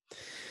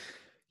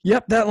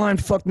 Yep, that line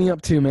fucked me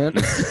up too, man.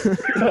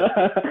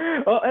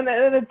 Well, and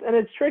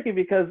it's tricky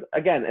because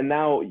again, and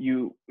now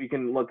we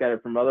can look at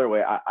it from other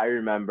way. I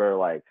remember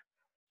like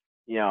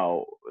you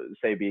know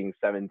say being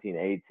 17,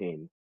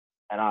 18,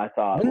 and I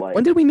thought when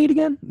like did we meet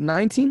again?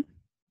 19?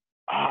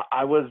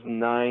 I was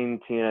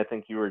 19. I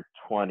think you were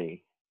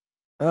 20.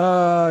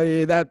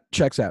 Yeah, that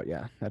checks out.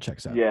 Yeah, that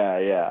checks out. Yeah,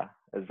 yeah.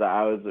 As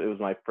I was, it was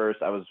my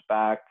first. I was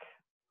back.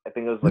 I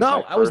think it was like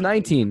No, my I was first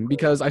week of 19 grade.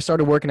 because I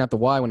started working at the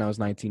Y when I was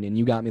 19, and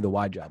you got me the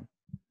Y job.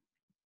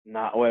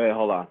 Not wait,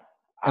 hold on.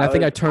 And I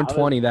think I turned I was.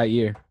 20 that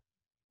year.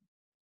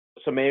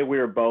 So maybe we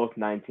were both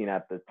 19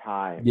 at the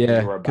time, and you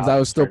Yeah, were because about I to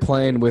was still turn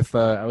playing 20 with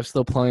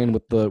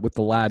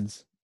the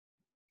lads.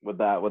 with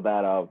that With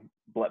that,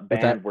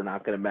 band we're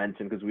not going to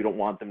mention because we don't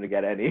want them to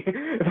get any dude,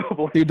 the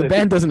publicity.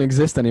 band doesn't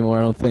exist anymore.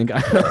 I don't think.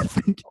 I don't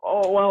think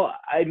Oh well,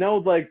 I know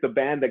like the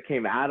band that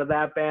came out of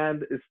that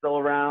band is still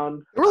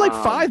around. there were like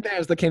 5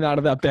 bands that came out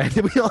of that band.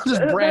 We all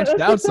just branched That's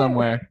the out thing.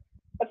 somewhere.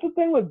 That's the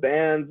thing with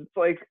bands. It's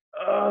like,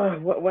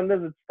 when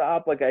does it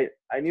stop? Like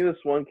I knew this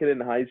one kid in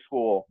high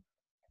school.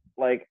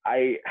 Like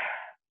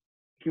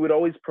he would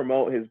always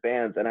promote his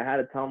bands, and I had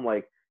to tell him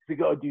like, he's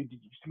like, oh dude, did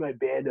you see my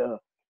band?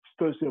 Just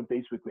posted on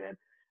Facebook, man.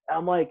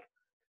 And I'm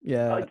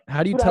Yeah. like,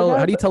 How do you dude, I tell how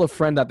got. do you tell a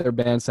friend that their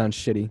band sounds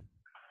shitty?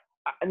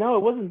 No,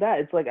 it wasn't that.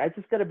 It's like I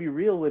just gotta be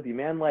real with you,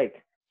 man.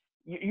 Like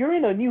you're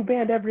in a new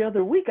band every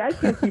other week. I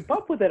can't keep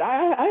up with it.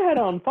 I had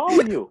to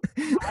unfollow you.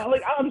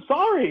 I'm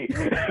sorry.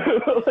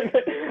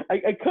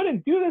 Like I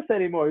couldn't do this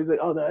anymore. He's like,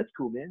 oh no, that's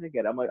cool, man. I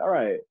get it. I'm like, all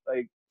right,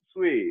 like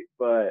sweet,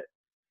 but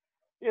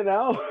you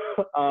know,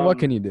 What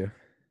can you do?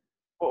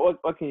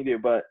 what can you do?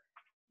 But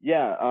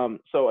yeah,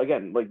 so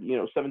again, like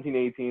 17,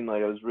 18,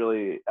 like I was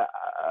really,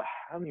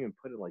 I don't even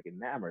put it like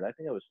enamored. I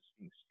think I was just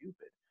being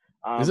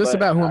stupid. Is this But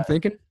about who I'm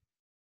thinking?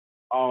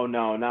 oh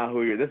no, not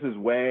who you're. This is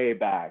way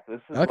back.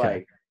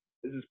 Okay.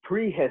 This is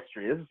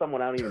prehistory. This is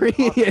someone I don't even talk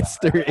about.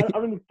 Prehistory. I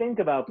don't even think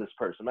about this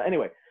person. But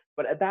anyway,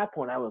 but at that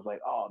point I was like,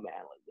 oh man,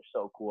 like they're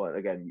so cool. And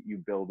again, you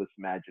build this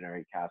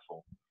imaginary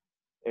castle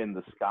in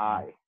the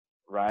sky,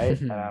 right?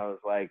 And I was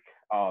like,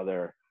 oh,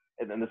 they're.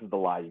 And then this is the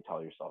lie you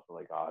tell yourself.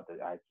 Like, oh, I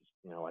just,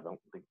 I don't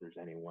think there's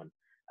anyone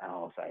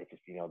else. I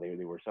just,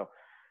 they were so.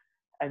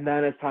 And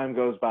then as time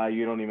goes by,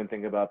 you don't even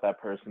think about that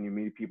person. You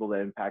meet people that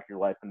impact your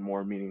life in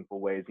more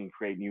meaningful ways and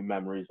create new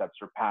memories that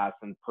surpass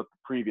and put the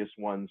previous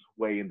ones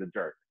way in the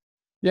dirt.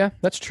 Yeah,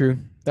 that's true.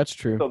 That's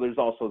true. So there's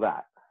also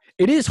that.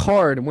 It is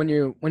hard when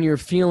you're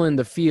feeling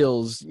the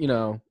feels,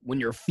 when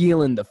you're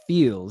feeling the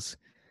feels,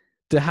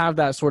 to have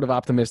that sort of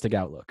optimistic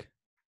outlook.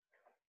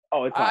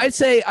 Oh, it's I'd hard.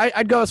 say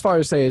I'd go as far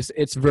as say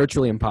it's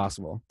virtually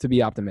impossible to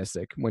be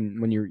optimistic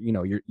when you're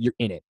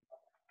in it.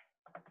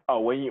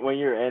 when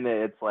you're in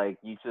it, it's like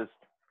you just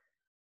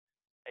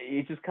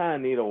kind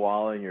of need to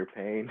wallow in your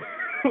pain.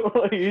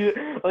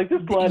 Like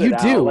just let it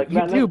out. Like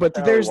You do, but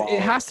it wallow.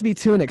 has to be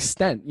to an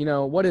extent. You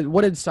know, what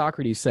did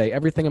Socrates say?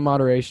 Everything in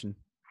moderation.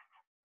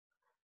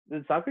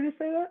 Did Socrates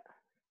say that?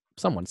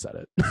 Someone said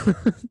it.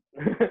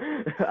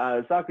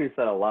 Socrates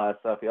said a lot of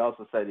stuff. He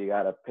also said you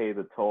got to pay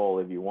the toll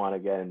if you want to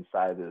get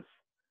inside this.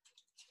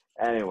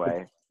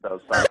 Anyway, so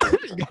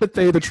Socrates. You got to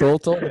pay the troll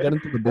toll to get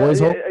into the boys'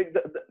 hole.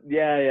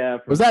 Yeah.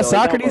 Was that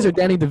Socrates or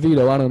Danny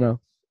DeVito? I don't know.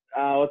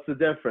 What's the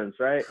difference,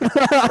 right?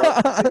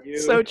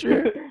 So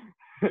true.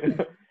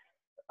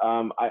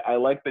 I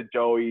like the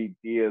Joey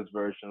Diaz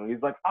version.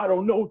 He's like, I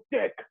don't know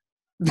dick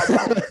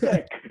about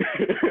dick.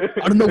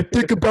 I don't know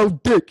dick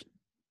about dick.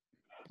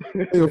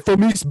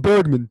 From East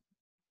Bergman.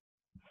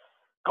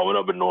 Coming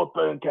up in North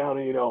Bend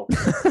County,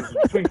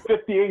 between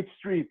 58th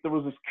Street, there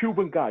was this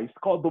Cuban guy. He's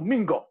called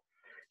Domingo.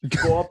 You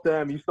go up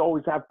there, he used to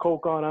always have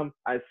coke on him.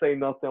 I say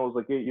nothing. I was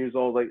like 8 years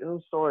old. Like,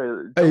 oh,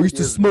 sorry. Hey, he used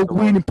to smoke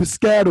weed in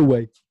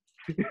Piscataway.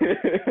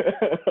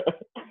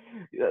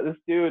 Yeah, this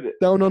dude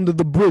down under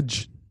the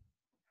bridge.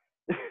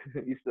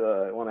 Used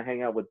to want to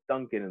hang out with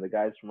Duncan and the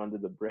guys from Under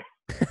the Bridge.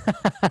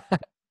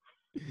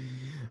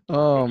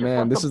 Oh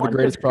man, this is the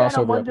greatest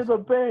crossover. Under the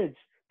bridge.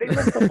 They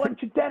left a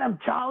bunch of denim,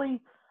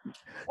 Charlie.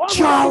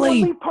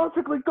 Charlie,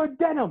 perfectly good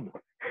denim.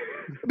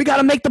 We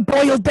gotta make the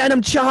boiled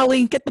denim,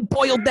 Charlie. Get the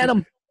boiled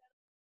denim.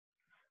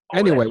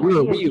 Anyway, we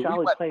went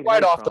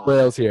right off the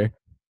rails here.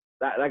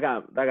 That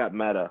got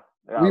meta.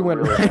 We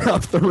went really right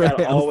off the rails.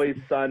 You had Always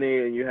Sunny,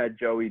 and you had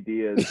Joey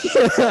Diaz.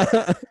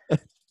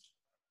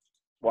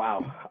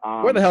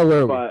 Wow. Where the hell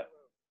were we? But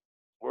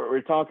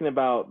we're talking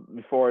about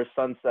Before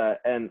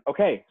Sunset, and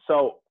okay,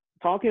 so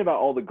talking about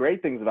all the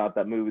great things about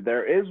that movie,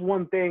 there is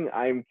one thing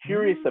I'm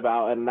curious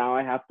about, and now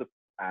I have to.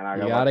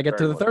 You gotta get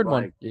to the third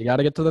one. You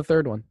gotta get to the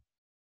third one.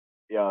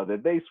 Yo,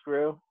 did they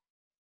screw?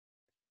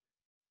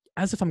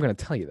 As if I'm gonna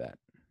tell you that.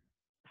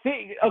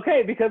 See,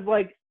 okay, because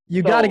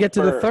you got to get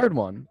to the third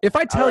one. If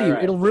I tell you,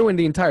 it'll ruin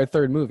the entire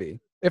third movie.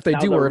 If they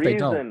do or if they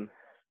don't.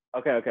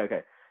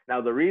 Okay. Now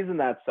the reason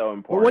that's so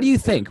important. Well, what do you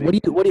think?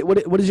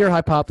 What is your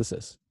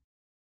hypothesis?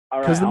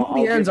 Because the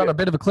movie ends on a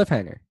bit of a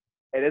cliffhanger.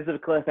 It is a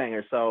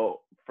cliffhanger.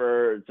 So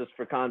for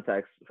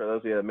context, for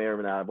those of you that may or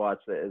may not have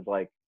watched it, is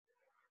like,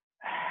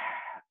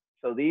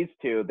 so these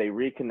two, they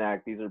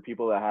reconnect. These are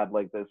people that had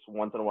like this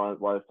once in a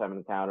lifetime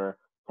encounter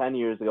 10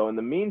 years ago. In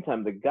the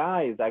meantime, the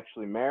guy is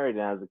actually married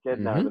and has a kid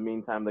now. In the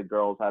meantime, the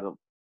girl's had a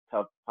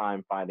tough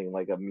time finding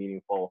like a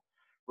meaningful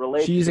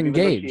relationship. She's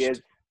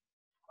engaged.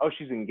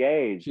 She's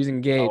engaged. She's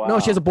engaged. Oh, wow. No,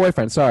 she has a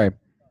boyfriend. Sorry.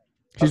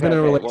 She's been in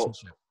a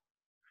relationship. Well,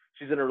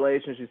 she's in a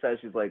relationship. She says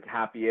she's like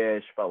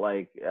happy-ish, but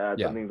like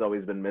something's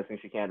always been missing.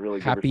 She can't really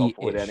give herself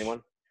away to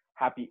anyone.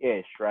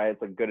 Happy-ish, right?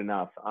 It's like good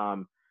enough.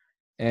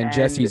 And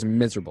Jesse's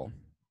miserable.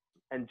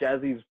 And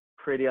Jesse's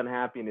pretty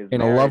unhappy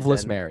in a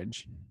loveless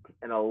marriage.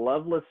 In a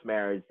loveless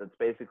marriage that's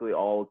basically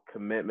all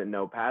commitment,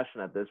 no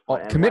passion at this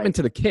point. Commitment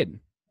to the kid,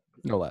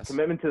 no less.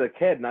 Commitment to the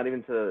kid, not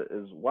even to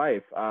his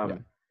wife.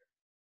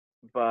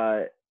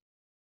 But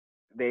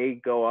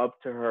they go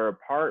up to her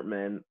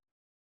apartment,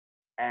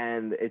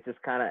 and it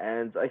just kind of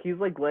ends. Like he's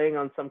like laying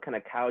on some kind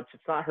of couch.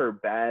 It's not her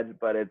bed,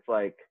 but it's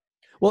like.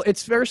 Well,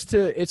 it's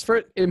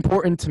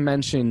important to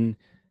mention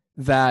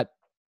that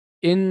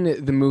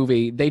in the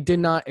movie they did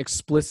not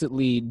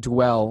explicitly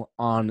dwell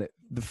on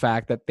the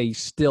fact that they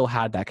still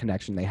had that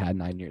connection they had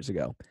 9 years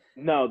ago.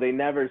 No, they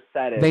never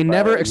said it. They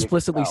never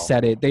explicitly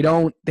said it. They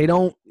don't.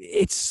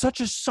 It's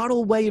such a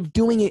subtle way of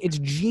doing it. It's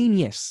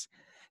genius.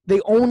 They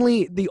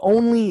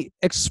only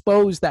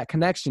expose that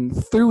connection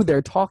through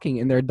their talking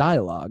and their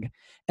dialogue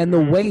and the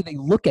way they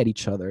look at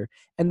each other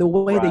and the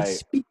way they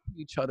speak to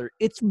each other.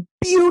 It's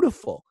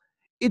beautiful.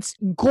 It's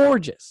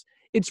gorgeous.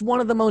 It's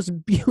one of the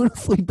most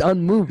beautifully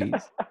done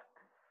movies.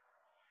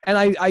 And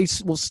I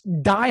will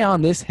die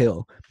on this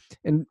hill.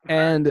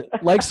 And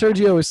like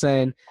Sergio was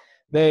saying,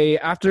 they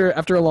after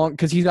a long,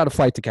 because he's got a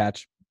flight to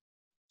catch,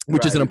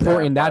 which is an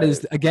important. That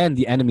is again,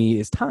 the enemy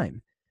is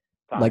time,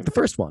 like the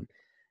first one.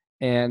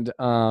 And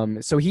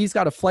so he's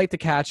got a flight to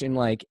catch in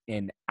like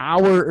an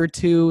hour or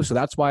two. So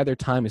that's why their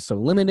time is so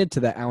limited to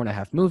that hour and a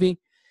half movie.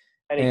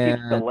 And he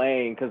keeps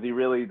delaying because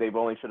they've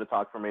only should have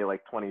talked for maybe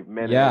like 20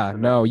 minutes. Yeah,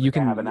 no, you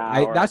can. Have an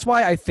hour. That's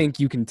why I think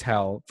you can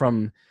tell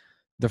from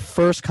the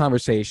first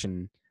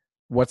conversation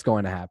what's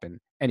going to happen.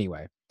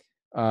 Anyway,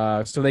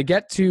 so they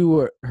get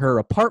to her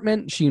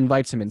apartment. She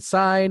invites him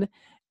inside.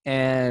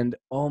 And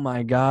oh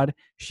my God,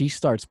 she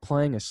starts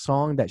playing a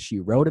song that she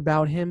wrote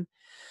about him.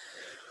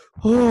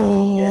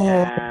 Oh,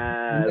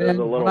 yeah,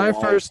 when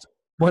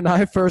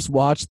I first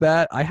watched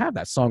that, I have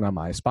that song on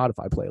my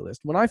Spotify playlist.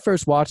 When I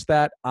first watched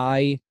that,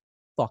 I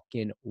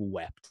fucking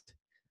wept.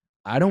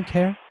 I don't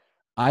care.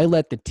 I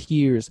let the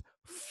tears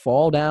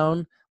fall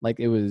down like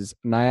it was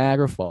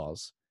Niagara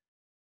Falls.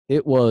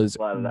 It was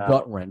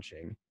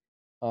gut-wrenching.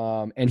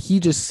 And he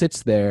just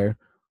sits there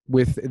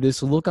with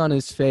this look on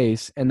his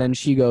face, and then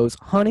she goes,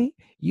 "Honey,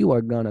 you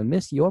are gonna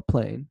miss your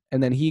plane."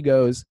 And then he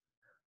goes,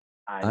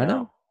 I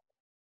know.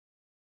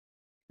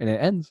 And it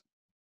ends.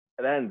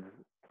 It ends.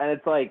 and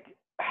it's like,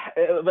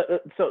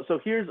 so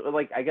here's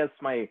like, I guess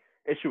my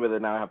issue with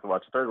it now. I have to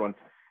watch the third one.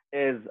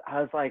 Is I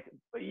was like,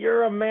 but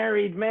you're a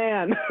married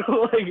man,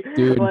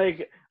 Dude,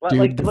 like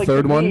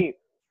to me.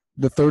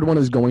 the third one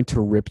is going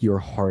to rip your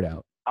heart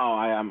out. Oh,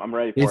 I'm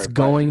ready for It's it. But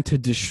going to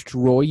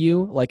destroy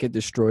you like it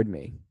destroyed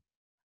me.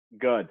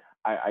 good.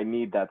 I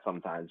need that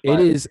sometimes. It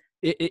But is.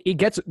 It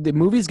gets, the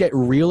movies get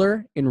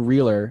realer and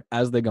realer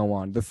as they go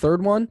on. The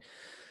third one,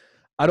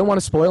 I don't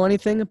want to spoil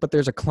anything, but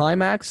there's a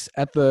climax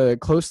at the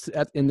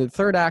in the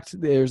third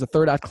act. There's a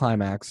third act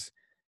climax,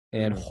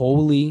 and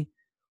holy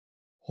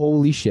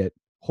shit,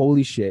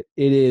 it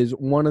is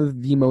one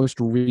of the most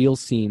real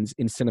scenes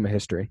in cinema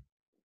history.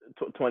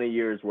 20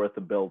 years worth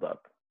of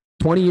buildup.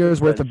 20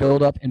 years worth of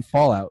buildup and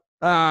fallout.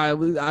 I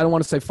don't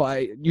want to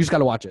say you just got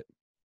to watch it.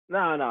 No.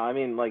 I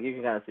mean, like, you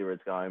can kind of see where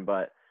it's going,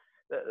 but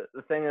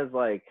the thing is,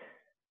 like,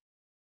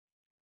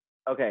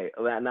 okay,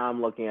 now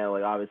I'm looking at,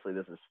 like, obviously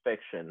this is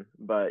fiction,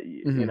 but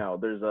you know,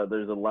 there's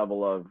a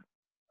level of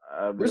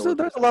there's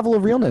a level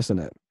of realness in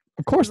it.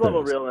 Of course, there's a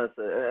level of realness,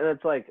 and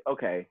it's like,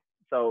 okay,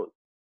 so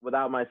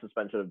without my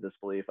suspension of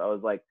disbelief, I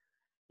was like,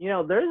 you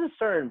know, there's a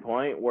certain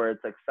point where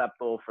it's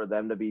acceptable for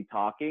them to be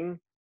talking,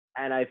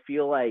 and I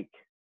feel like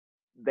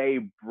they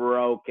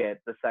broke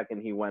it the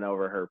second he went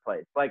over her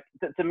place. Like,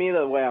 to me,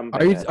 the way I'm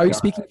thinking, are you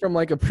speaking from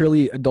like a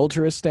purely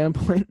adulterous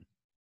standpoint?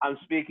 I'm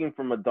speaking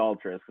from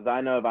adulterous, because I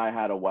know if I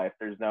had a wife,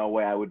 there's no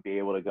way I would be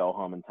able to go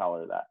home and tell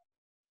her that.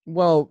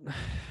 Well,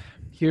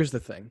 here's the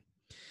thing.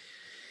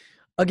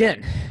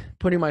 Again,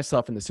 putting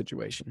myself in the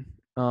situation.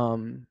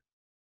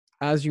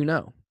 As you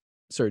know,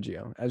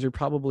 Sergio, as you're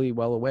probably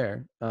well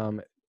aware,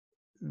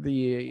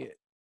 the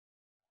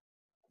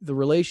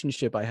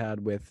relationship I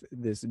had with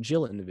this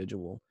Jill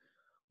individual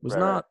was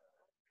not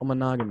a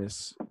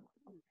monogamous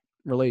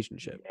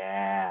relationship.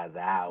 Yeah,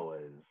 that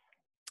was.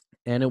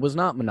 And it was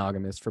not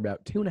monogamous for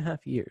about 2.5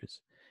 years.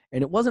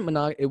 And it wasn't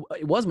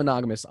it was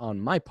monogamous on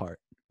my part.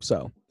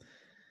 So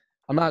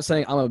I'm not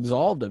saying I'm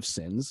absolved of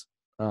sins,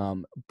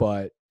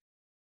 but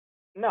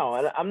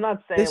no, I'm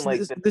not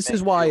saying this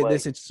is why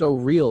it's so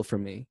real for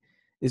me,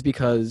 is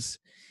because,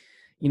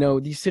 you know,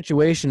 these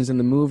situations in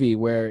the movie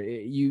where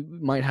you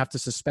might have to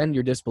suspend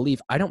your disbelief.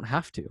 I don't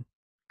have to,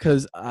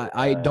 because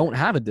I don't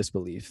have a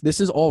disbelief. This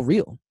is all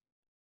real.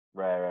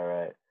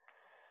 Right.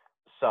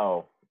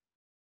 So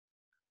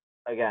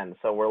again,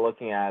 so we're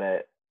looking at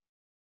it.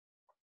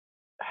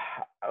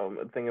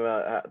 Thinking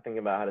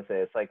about how to say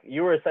it. It's like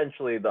you were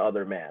essentially the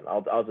other man.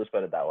 I'll just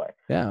put it that way.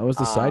 Yeah, I was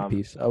the side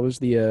piece. I was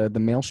the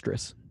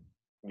maelstress.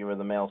 You were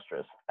the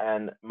maelstress.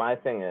 And my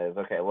thing is,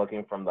 okay,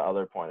 looking from the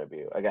other point of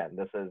view. Again,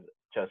 this is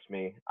just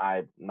me.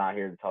 I'm not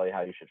here to tell you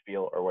how you should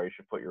feel or where you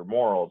should put your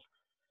morals.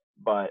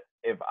 But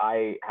if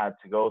I had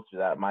to go through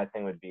that, my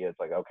thing would be, it's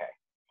like, okay,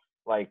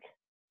 like,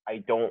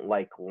 I don't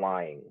like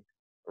lying,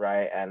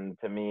 right? And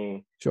to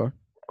me, sure.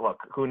 Look,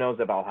 who knows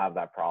if I'll have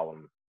that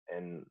problem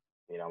in,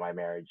 you know, my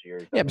marriage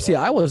years. Yeah, but see,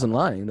 I wasn't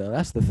lying though.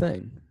 That's the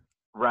thing.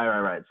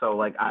 Right. So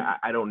like,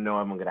 I don't know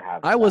if I'm gonna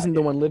have. I wasn't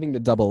the one living the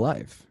double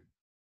life.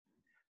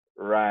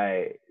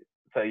 Right.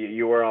 So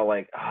you were all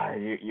like,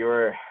 you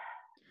were.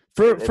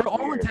 For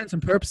all intents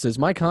and purposes,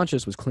 my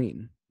conscience was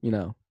clean. You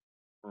know.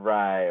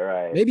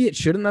 Right. Maybe it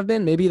shouldn't have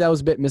been. Maybe that was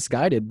a bit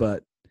misguided.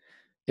 But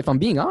if I'm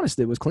being honest,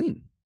 it was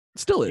clean.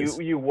 It still is.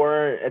 You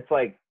weren't. It's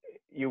like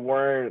you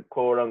weren't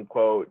quote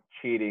unquote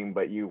cheating,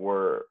 but you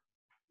were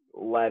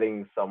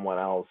letting someone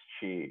else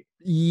cheat.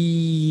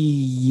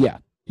 Yeah,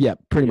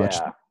 pretty much.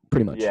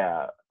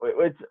 Yeah,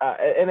 it's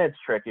and it's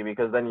tricky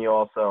because then you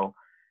also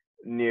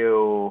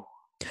knew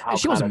how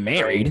she wasn't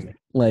married. Strained.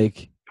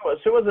 Like,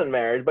 she wasn't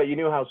married, but you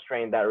knew how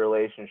strained that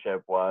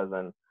relationship was.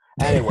 And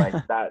anyway,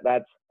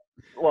 that's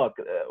look.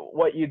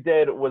 What you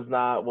did was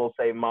not, we'll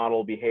say,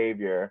 model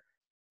behavior.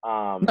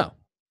 No,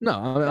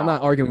 I'm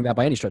not arguing that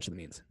by any stretch of the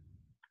means.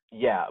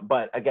 Yeah,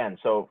 but again,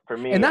 so for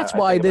me, and that's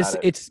why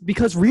it's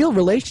because real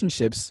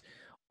relationships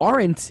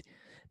aren't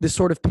this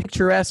sort of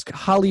picturesque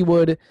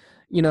Hollywood,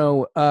 you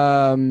know,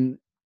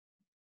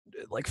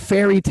 like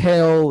fairy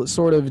tale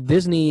sort of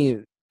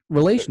Disney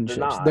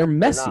relationships. They're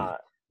messy.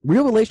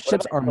 Real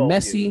relationships are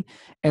messy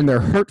and they're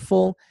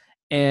hurtful,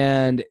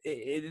 and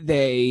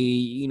they,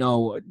 you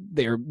know,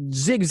 they're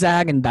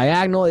zigzag and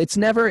diagonal. It's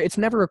never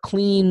a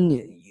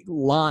clean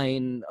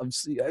line of,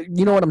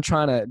 you know what I'm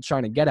trying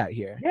to get at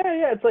here. Yeah.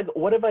 It's like,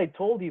 what if I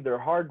told you they're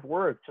hard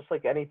work, just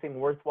like anything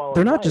worthwhile?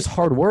 They're not just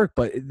hard work,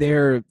 but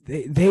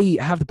they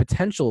have the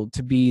potential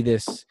to be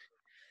this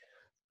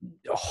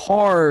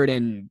hard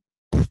and,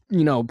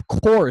 you know,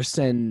 coarse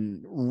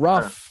and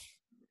rough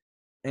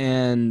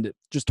and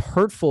just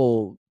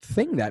hurtful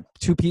thing that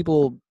two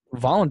people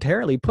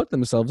voluntarily put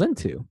themselves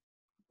into.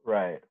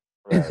 Right.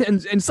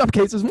 And in some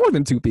cases, more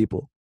than two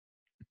people.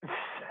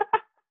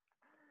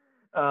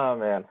 Oh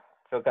man,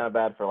 I feel kind of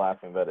bad for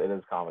laughing, but it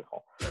is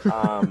comical.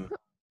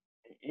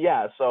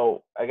 Yeah.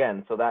 So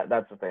again, so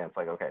that's the thing. It's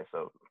like, okay,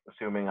 so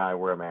assuming I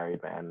were a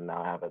married man and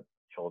now I have a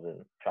child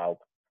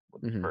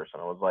with this person,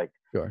 I was like,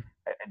 sure,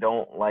 I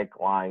don't like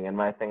lying, and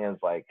my thing is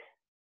like,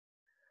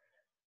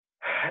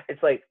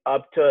 it's like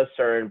up to a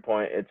certain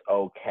point, it's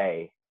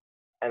okay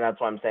and that's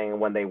why I'm saying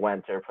when they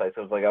went to her place, it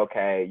was like,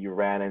 okay, you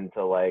ran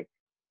into like,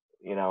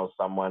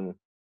 someone.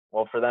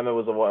 Well, for them it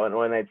was a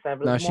one night stand,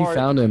 but No, it's she more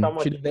found him.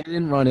 someone. They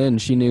didn't run in.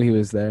 She knew he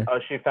was there. Oh,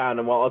 she found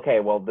him. Well, okay.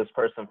 Well, this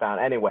person found.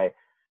 Anyway,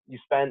 you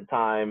spent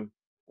time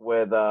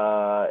with,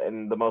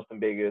 in the most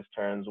ambiguous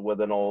terms,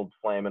 with an old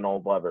flame, an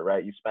old lover,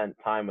 right? You spent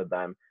time with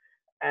them,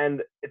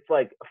 and it's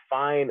like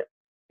fine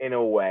in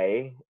a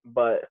way,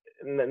 but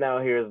now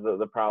here's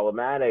the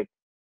problematic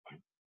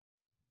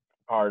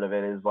part of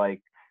it is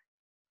like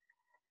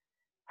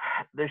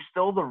there's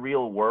still the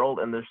real world,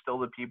 and there's still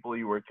the people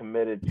you were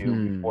committed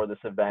to before this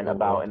event Real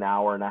about world. an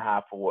hour and a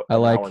half.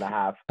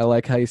 I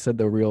like how you said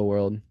the real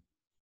world.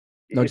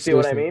 No, You see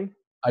what I seriously, mean?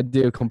 I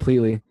do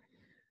completely.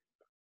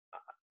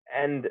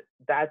 And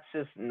that's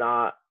just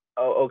not.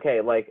 Oh,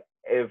 okay. Like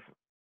if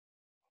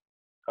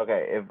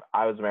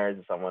I was married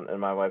to someone and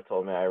my wife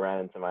told me I ran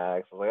into my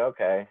ex, I was like,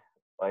 okay,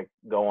 like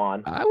go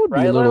on, I would be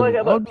right? a little. Like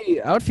I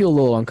would feel a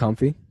little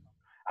uncomfy.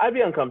 I'd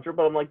be uncomfortable,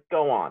 but I'm like,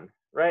 go on,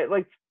 right?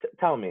 Like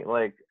tell me,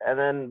 like, and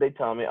then they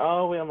tell me,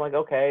 oh, I'm like,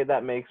 okay,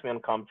 that makes me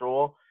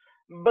uncomfortable.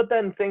 But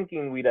then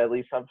thinking we'd at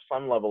least have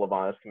some level of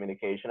honest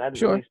communication, I'd at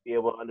Sure. least be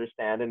able to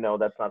understand and know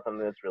that's not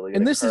something that's really going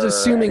And to this is occur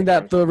assuming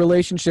that anytime the soon.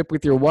 relationship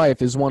with your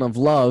wife is one of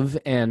love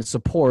and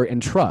support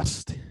and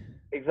trust.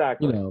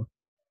 Exactly. And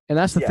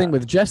that's the Yeah. thing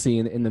with Jesse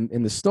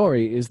in the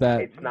story is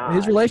that It's his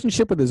not.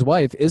 relationship with his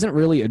wife isn't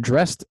really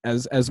addressed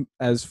as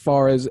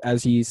far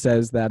as he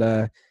says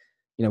that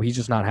he's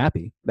just not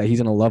happy, that he's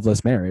in a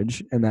loveless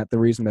marriage, and that the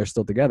reason they're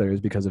still together is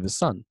because of his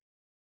son.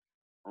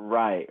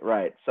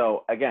 Right.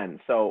 So again,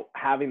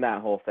 having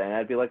that whole thing,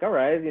 I'd be like, all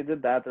right, you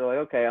did that. They're like,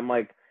 okay. I'm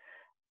like,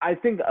 I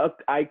think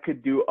I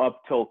could do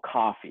up till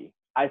coffee.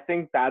 I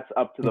think that's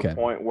up to the Okay.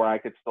 point where I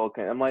could still.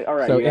 I'm like, all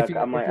right, So I'm like, if your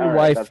all right,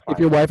 wife that's fine. if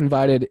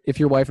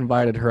your wife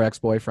invited her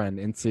ex-boyfriend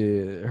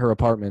into her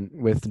apartment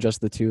with just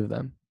the two of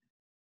them,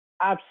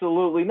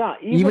 Absolutely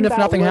not. even if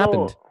nothing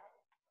happened.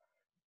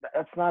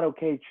 That's not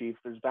okay, Chief.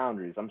 There's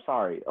boundaries. I'm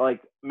sorry.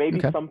 Like maybe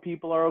Okay. some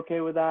people are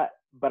okay with that,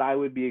 but I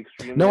would be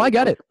extremely. No, I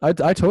get it. I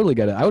totally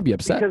get it. I would be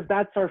upset. Because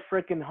that's our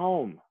freaking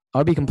home. I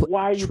would be completely.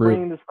 Why are you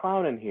bringing this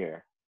clown in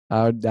here?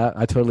 I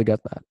totally get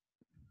that.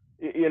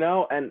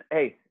 And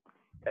hey,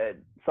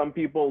 some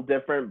people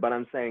different, but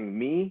I'm saying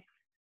me,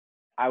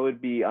 I would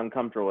be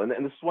uncomfortable. And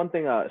this is one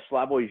thing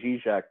Slavoj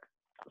Žižek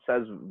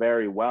says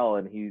very well,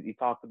 and he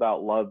talked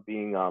about love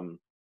being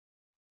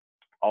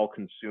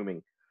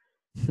all-consuming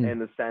in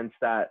the sense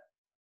that,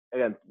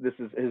 again, this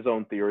is his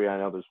own theory. I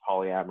know there's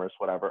polyamorous,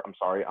 whatever. I'm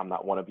sorry, I'm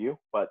not one of you,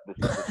 but this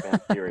is this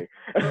man's theory.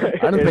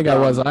 I don't think I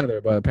was either,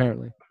 but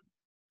apparently.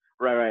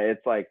 Right.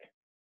 It's like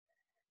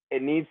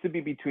it needs to be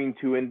between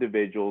two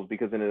individuals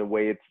because in a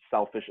way it's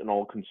selfish and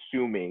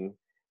all-consuming.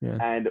 Yeah.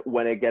 And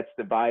when it gets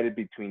divided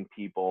between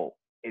people,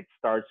 it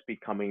starts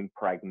becoming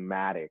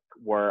pragmatic,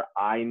 where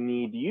I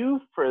need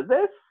you for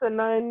this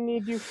and I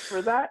need you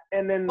for that.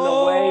 And then the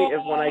way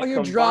if when I you're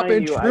combine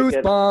dropping you, truth I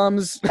get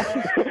bombs.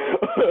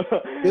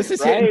 This is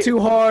right? hitting too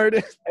hard.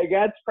 It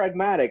gets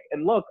pragmatic.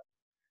 And look,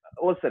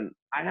 listen,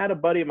 I had a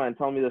buddy of mine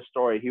tell me this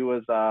story. He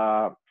was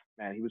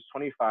he was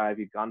 25.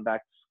 He'd gone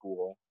back to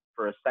school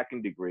for a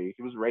second degree.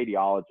 He was a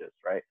radiologist,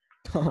 right?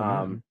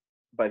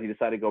 But he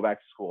decided to go back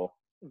to school.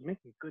 He was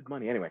making good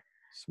money anyway.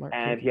 Smart.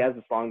 And he has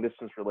this long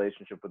distance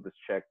relationship with this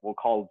chick. We'll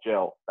call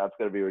Jill. That's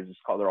gonna be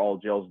they're all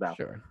Jills now.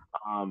 Sure.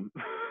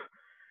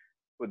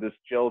 With this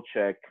Jill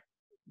chick,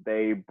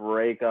 they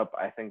break up.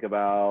 I think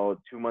about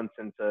 2 months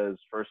into his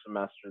first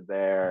semester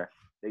there.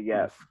 They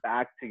get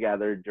back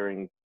together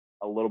during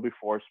a little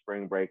before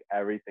spring break.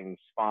 Everything's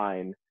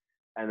fine,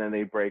 and then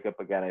they break up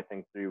again. I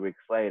think 3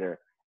 weeks later.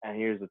 And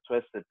here's the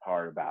twisted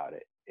part about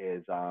it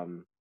is,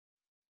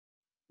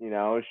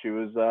 she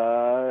was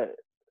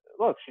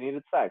look, she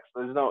needed sex.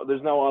 There's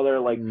no other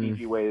like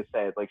PG way to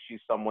say it. Like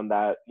she's someone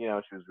that, she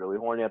was really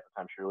horny at the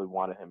time. She really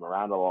wanted him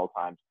around at all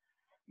times.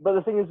 But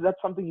the thing is,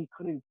 that's something he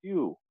couldn't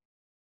do.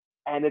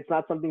 And it's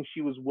not something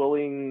she was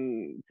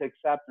willing to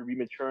accept or be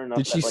mature enough.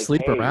 Did she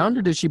sleep around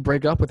or did she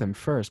break up with him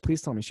first?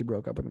 Please tell me she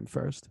broke up with him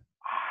first.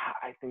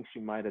 I think she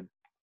might have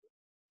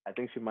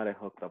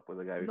hooked up with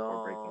a guy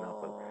before breaking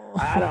up.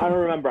 But I don't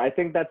remember. I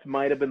think that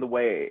might have been the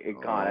way it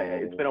got.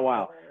 It's been a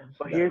while.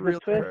 But here's the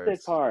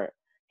twisted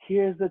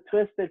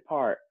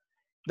part.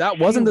 That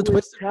wasn't the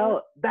twisted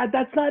part.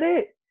 That's not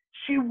it.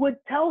 She would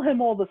tell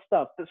him all the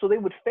stuff. So they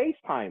would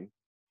FaceTime.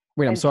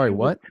 Wait, I'm sorry,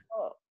 what?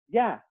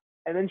 Yeah.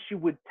 And then she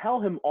would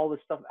tell him all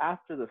this stuff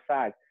after the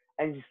fact.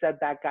 And she said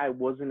that guy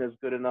wasn't as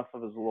good enough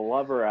of his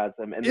lover as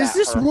him. And is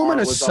this woman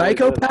a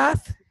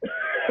psychopath?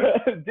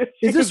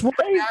 Is this woman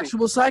an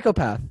actual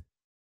psychopath?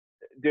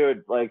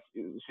 Dude, like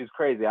she's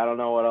crazy. I don't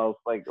know what else.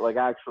 Like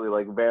actually,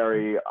 like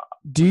very.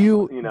 Do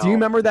you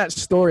remember that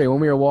story when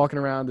we were walking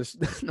around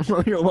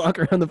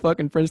the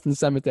fucking Princeton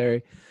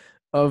Cemetery,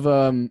 of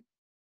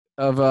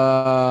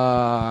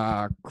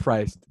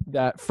Christ,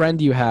 that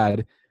friend you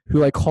had who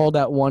like called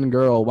that one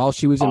girl while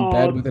she was in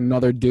bed with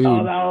another dude?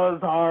 Oh, that was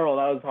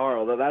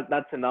horrible.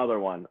 That's another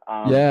one.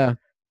 Yeah.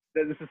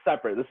 This is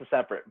separate.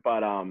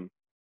 But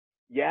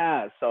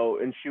Yeah, so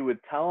and she would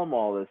tell him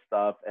all this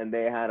stuff, and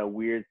they had a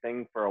weird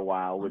thing for a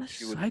while, What which a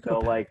she was still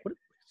psychopath. like, What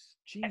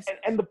Jesus.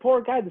 and the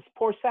poor guy, this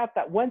poor sap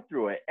that went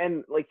through it,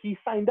 and like he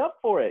signed up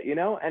for it, you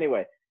know.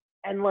 Anyway,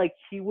 and like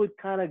he would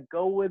kind of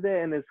go with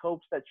it in his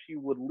hopes that she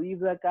would leave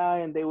that guy,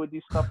 and they would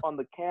do stuff on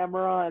the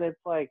camera, and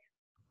it's like,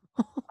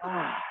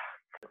 ah.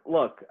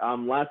 Look,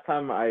 last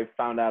time I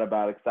found out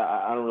about it, because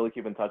I don't really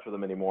keep in touch with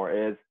him anymore,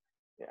 is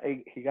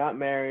he got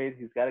married,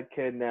 he's got a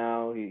kid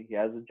now, he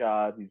has a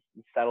job,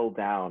 he's settled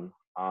down,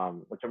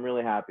 which I'm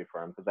really happy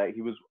for him, because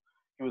he was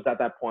at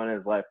that point in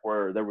his life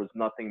where there was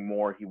nothing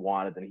more he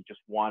wanted, and he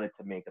just wanted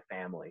to make a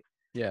family.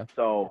 Yeah.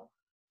 So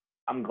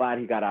I'm glad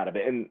he got out of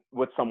it, and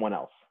with someone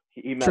else.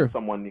 He met True.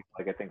 someone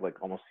like I think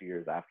like almost 2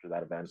 years after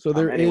that event. So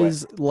there Anyway,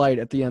 is light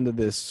at the end of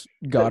this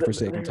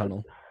godforsaken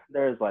tunnel.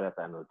 there is light at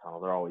the end of the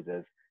tunnel. There always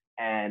is.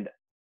 And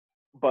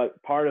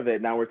but part of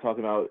it, now we're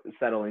talking about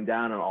settling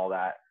down and all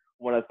that.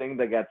 One of the things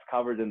that gets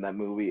covered in that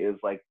movie is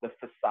like the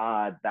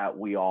facade that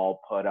we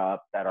all put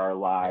up, that our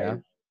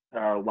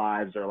Yeah.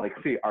 lives are like,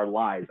 see, our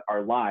lives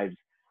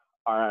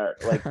are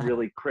like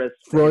really crisp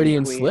Freudian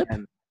and clean. slip?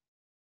 And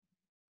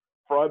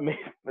Freud,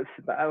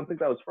 I don't think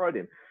that was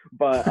Freudian,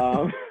 but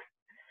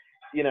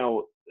you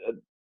know,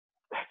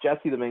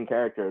 Jesse, the main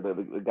character,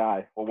 the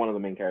guy, or one of the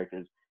main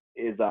characters,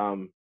 is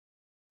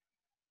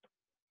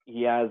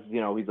he has,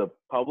 he's a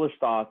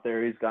published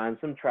author. He's gotten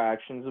some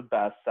traction. He's a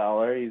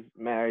bestseller. He's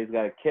married. He's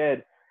got a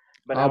kid.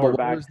 But now But we're what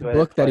back was the to it.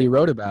 book It's that he like,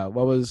 wrote about?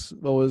 What was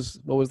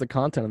the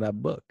content of that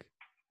book?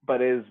 but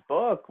his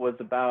book was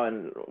about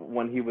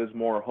when he was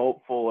more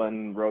hopeful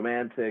and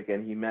romantic,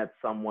 and he met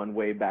someone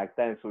way back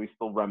then. So he's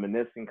still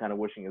reminiscing, kind of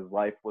wishing his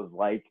life was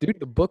like.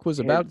 Dude, the book was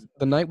about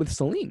the night with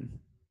Celine.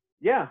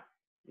 Yeah,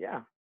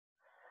 yeah.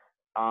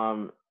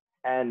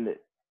 And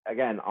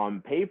again,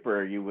 on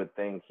paper, you would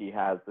think he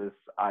has this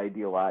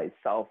idealized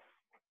self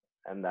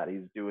and that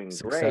he's doing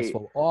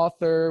Successful great.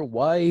 author,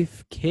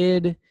 wife,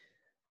 kid.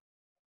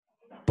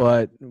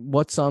 But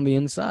what's on the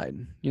inside?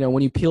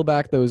 When you peel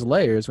back those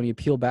layers, when you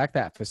peel back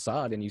that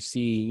facade and you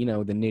see, the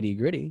nitty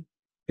gritty,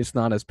 it's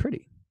not as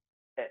pretty.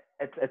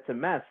 It's a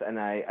mess. And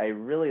I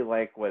really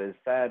like what is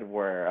said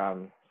where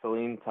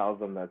Celine tells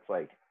them that's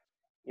like,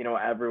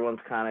 everyone's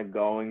kind of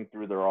going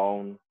through their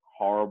own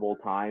horrible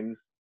times,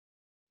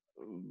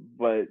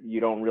 but you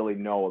don't really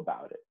know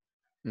about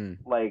it.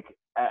 Like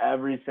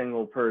every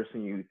single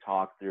person you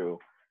talk through,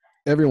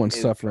 everyone's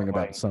suffering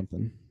about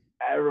something.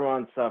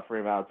 Everyone's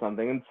suffering about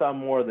something, and some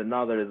more than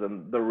others.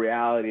 And the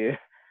reality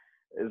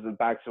is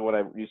back to what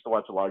I used to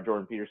watch a lot of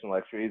Jordan Peterson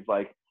lecture. He's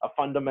like, a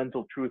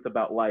fundamental truth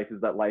about life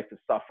is that life is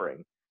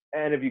suffering.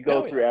 And if you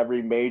go through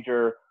every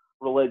major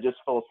religious,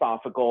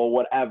 philosophical,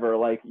 whatever,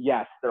 like,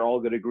 yes, they're all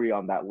going to agree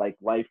on that. Like,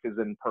 life is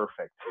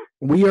imperfect.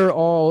 We are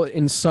all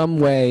in some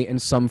way, in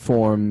some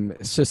form,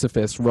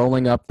 Sisyphus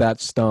rolling up that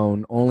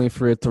stone only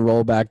for it to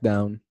roll back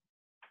down.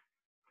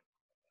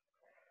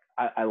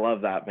 I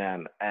love that,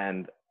 man.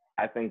 And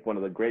I think one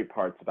of the great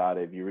parts about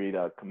it, if you read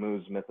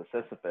Camus' Myth of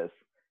Sisyphus,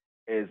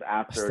 is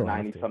after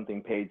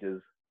 90-something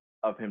pages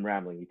of him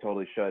rambling, you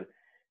totally should,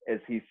 is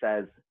he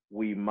says,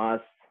 we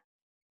must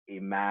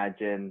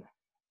imagine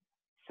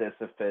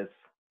Sisyphus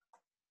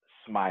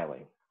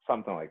smiling,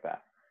 something like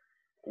that,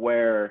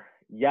 where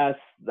yes,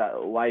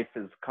 that life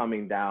is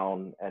coming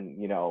down, and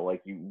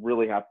like you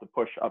really have to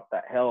push up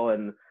that hill,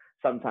 and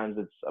sometimes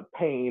it's a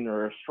pain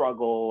or a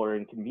struggle or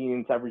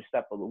inconvenience every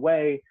step of the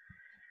way.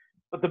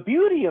 But the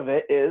beauty of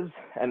it is,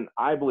 and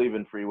I believe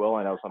in free will,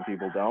 I know some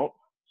people don't,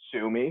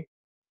 sue me,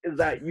 is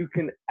that you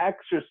can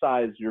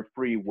exercise your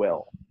free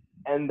will,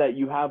 and that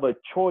you have a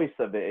choice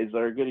of it. Is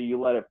there you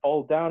let it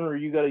fall down, or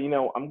you gotta,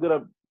 I'm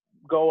gonna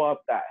go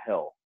up that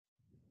hill,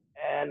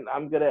 and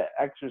I'm gonna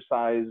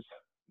exercise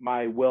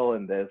my will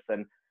in this.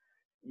 And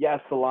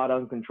yes, a lot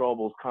of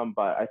uncontrollables come,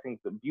 but I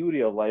think the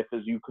beauty of life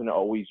is you can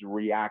always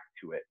react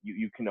to it.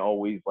 You can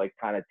always like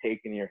kind of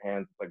take in your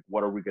hands, like,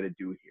 what are we gonna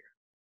do here?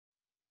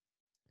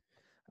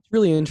 It's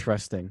really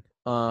interesting.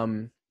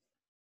 I'm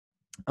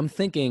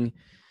thinking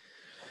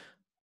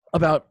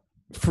about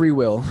free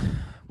will,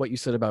 what you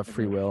said about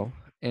free will,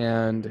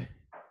 and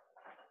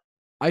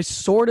I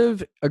sort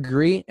of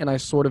agree and I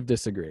sort of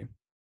disagree.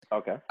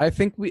 Okay. I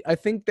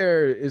think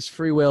there is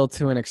free will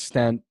to an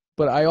extent,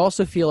 but I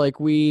also feel like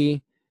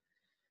we're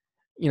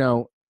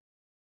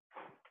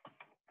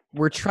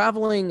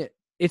traveling.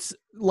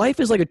 Life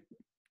is like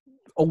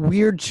a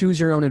weird choose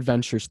your own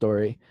adventure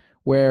story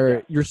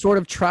where you're sort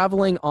of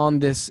traveling on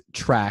this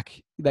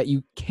track that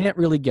you can't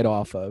really get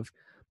off of,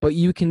 but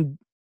you can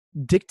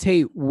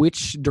dictate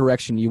which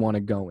direction you want to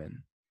go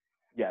in.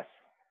 Yes.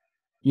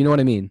 You know what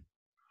I mean?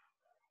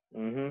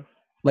 Mm-hmm.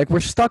 Like,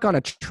 we're stuck on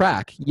a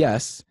track,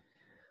 yes,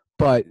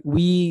 but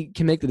we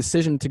can make the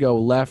decision to go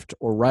left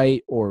or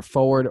right or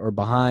forward or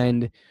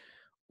behind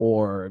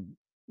or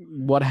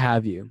what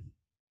have you.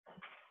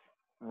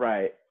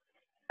 Right.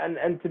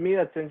 And to me,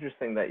 that's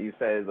interesting that you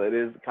say it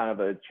is kind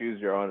of a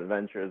choose your own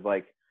adventure. It's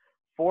like,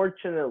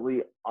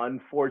 fortunately,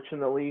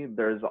 unfortunately,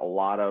 there's a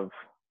lot of,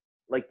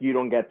 like, you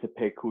don't get to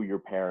pick who your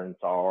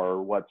parents are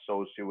or what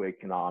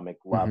socioeconomic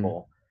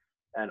level.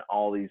 and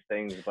all these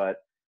things. But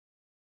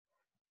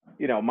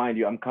mind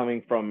you, I'm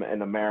coming from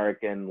an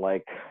American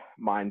like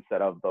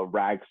mindset of the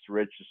rags to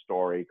riches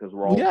story, because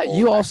we're all Yeah, told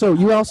that.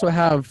 you also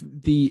have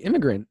the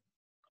immigrant.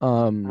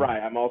 Right,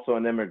 I'm also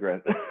an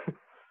immigrant.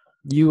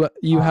 You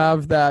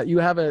have that. You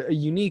have a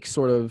unique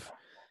sort of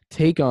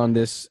take on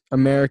this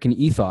American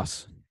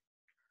ethos.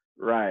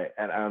 Right,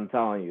 and I'm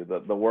telling you,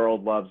 the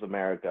world loves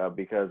America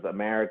because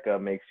America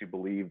makes you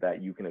believe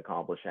that you can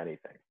accomplish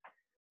anything.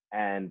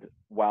 And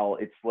while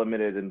it's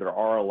limited and there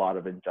are a lot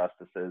of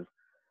injustices,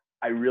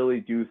 I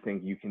really do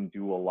think you can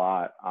do a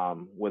lot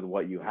with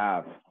what you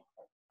have.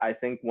 I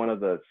think one of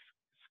the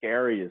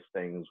scariest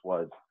things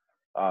was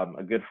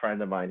a good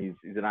friend of mine.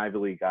 He's an Ivy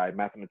League guy,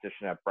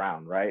 mathematician at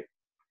Brown, right?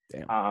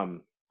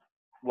 Damn.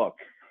 Look,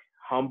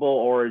 humble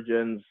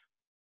origins,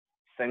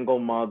 single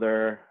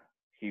mother.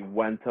 He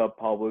went to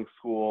public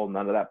school,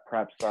 none of that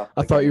prep stuff.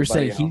 I Like thought you were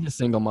saying anybody else. he's a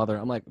single mother.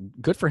 I'm like,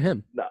 good for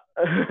him. No.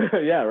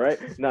 Yeah, right.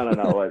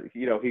 No.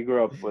 He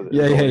grew up with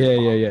Yeah.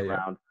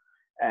 around,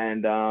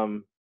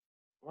 and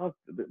look,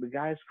 the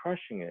guy's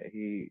crushing it.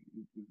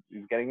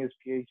 He's getting his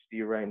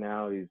PhD right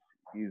now.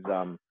 He's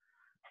done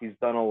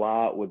a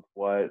lot with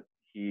what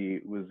he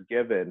was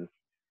given.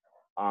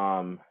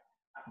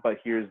 But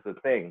here's the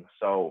thing.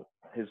 So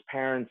his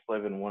parents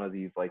live in one of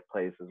these like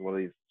places, one of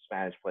these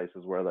Spanish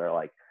places where they're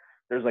like,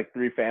 there's like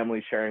 3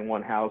 families sharing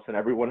one house and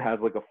everyone has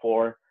like a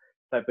floor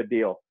type of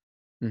deal.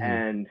 Mm-hmm.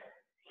 And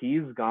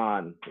he's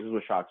gone. This is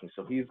what shocks me.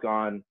 So he's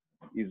gone.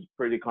 He's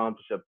pretty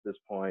accomplished at this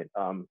point.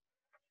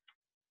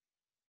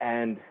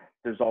 And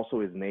there's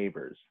also his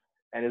neighbors.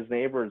 And his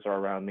neighbors are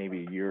around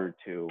maybe a year or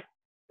two,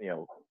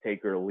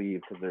 take or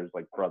leave, because there's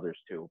like brothers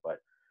too, but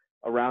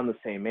around the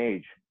same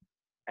age.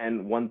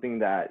 And one thing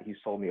that he's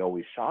told me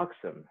always shocks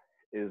him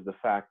is the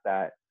fact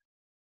that,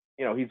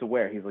 he's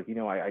aware. He's like,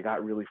 I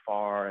got really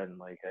far, and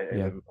like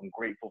I'm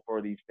grateful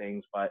for these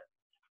things, but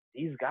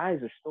these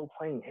guys are still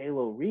playing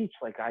Halo Reach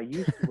like I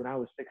used to when I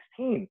was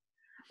 16.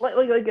 Like,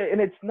 and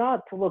it's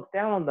not to look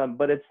down on them,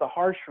 but it's the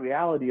harsh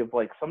reality of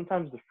like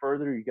sometimes the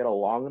further you get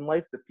along in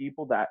life, the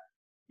people that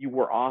you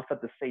were off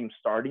at the same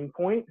starting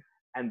point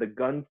and the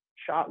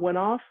gunshot went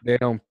off, They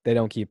don't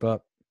keep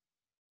up.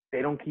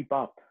 They don't keep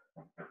up.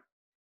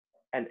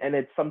 And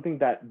it's something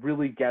that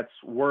really gets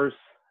worse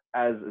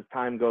as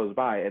time goes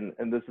by. And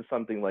this is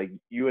something like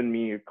you and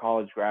me, you're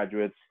college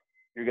graduates,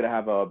 you're going to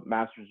have a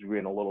master's degree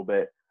in a little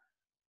bit.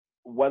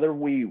 Whether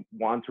we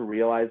want to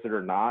realize it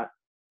or not,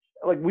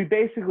 like we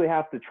basically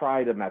have to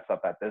try to mess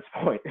up at this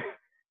point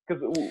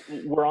because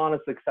we're on a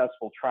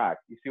successful track.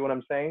 You see what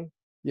I'm saying?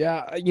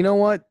 Yeah. You know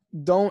what?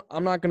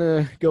 I'm not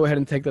going to go ahead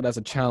and take that as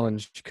a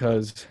challenge,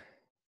 because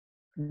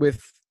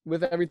with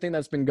everything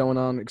that's been going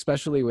on,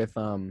 especially with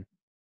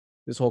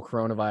this whole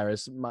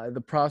coronavirus,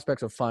 the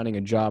prospects of finding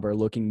a job are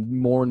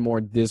looking more and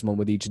more dismal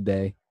with each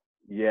day.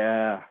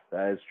 Yeah,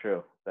 that is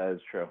true.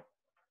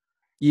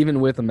 Even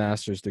with a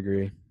master's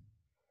degree.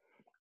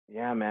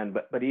 Yeah, man.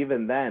 But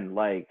even then,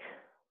 like,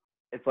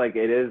 it's like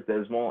it is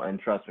dismal. And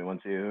trust me,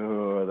 once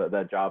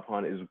that job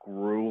hunt is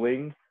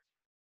grueling.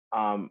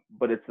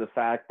 But it's the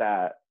fact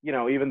that,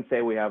 even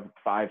say we have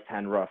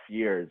 5-10 rough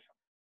years,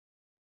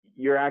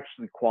 you're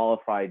actually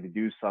qualified to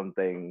do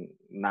something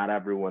not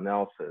everyone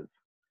else is.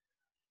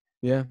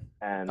 Yeah.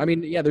 And I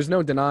mean, yeah, there's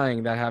no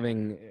denying that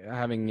having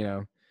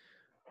a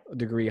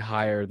degree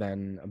higher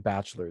than a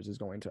bachelor's is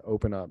going to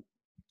open up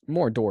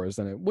more doors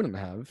than it wouldn't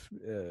have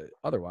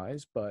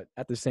otherwise. But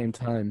at the same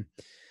time,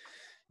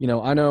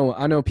 I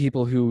know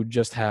people who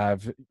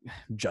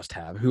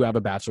who have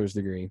a bachelor's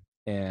degree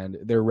and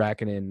they're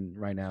racking in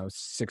right now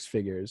 6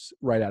 figures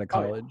right out of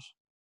college.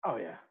 Oh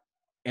yeah.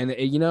 And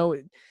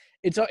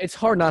it's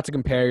hard not to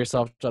compare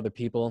yourself to other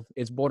people.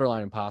 It's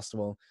borderline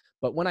impossible.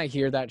 But when I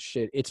hear that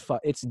shit, it's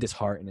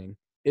disheartening.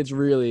 It's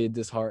really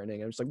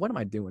disheartening. I'm just like, what am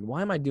I doing?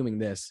 Why am I doing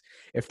this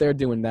if they're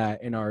doing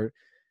that and are,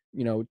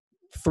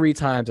 3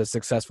 times as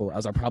successful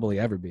as I'll probably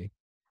ever be?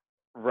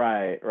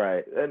 Right.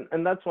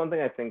 And that's one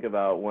thing I think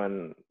about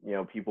when,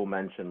 people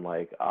mention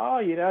like, oh,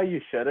 you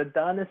should have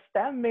done a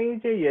STEM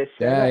major. You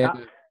should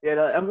have.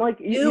 Yeah. I'm like,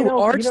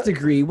 arts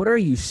degree. What are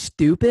you,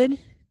 stupid?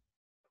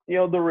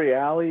 The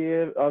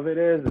reality of it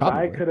is Probably.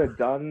 I could have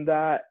done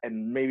that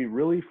and maybe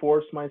really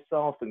forced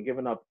myself and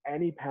given up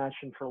any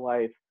passion for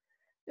life.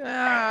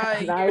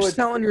 You're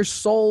selling your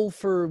soul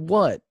for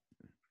what?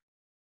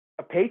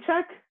 A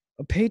paycheck?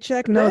 A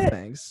paycheck? No,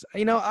 thanks.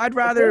 I'd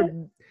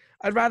rather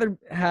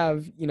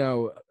have,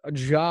 a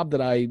job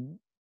that I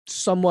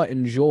somewhat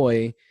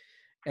enjoy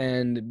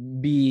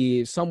and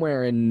be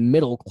somewhere in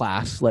middle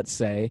class, let's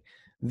say,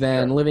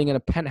 than living in a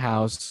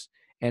penthouse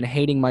and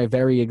hating my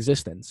very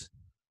existence.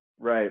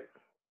 Right.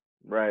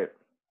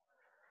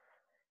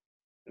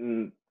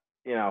 And,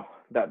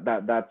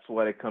 that's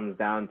what it comes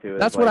down to.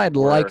 That's what I'd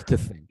like to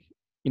think.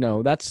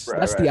 That's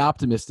the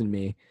optimist in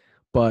me.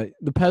 But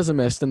the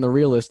pessimist and the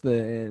realist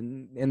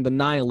and the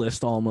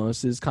nihilist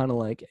almost is kind of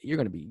like, you're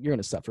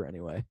gonna suffer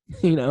anyway.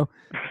 We're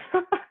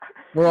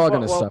all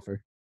gonna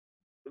suffer.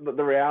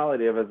 The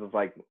reality of it is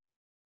like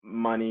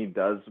money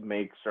does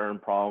make certain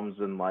problems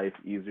in life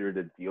easier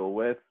to deal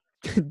with.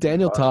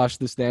 Daniel Tosh,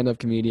 the stand-up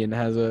comedian,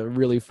 has a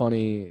really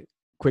funny,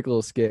 quick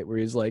little skit where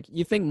he's like,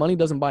 "You think money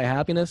doesn't buy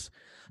happiness?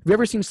 Have you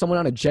ever seen someone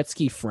on a jet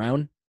ski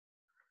frown?"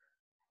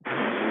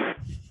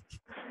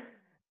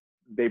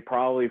 They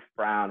probably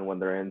frown when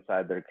they're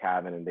inside their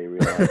cabin and they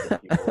realize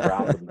that people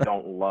around them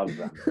don't love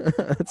them.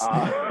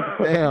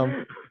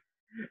 Damn.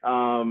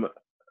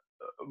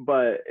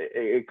 But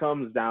it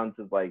comes down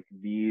to like,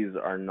 these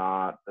are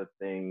not the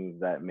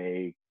things that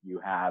make you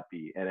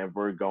happy. And if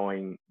we're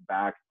going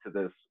back to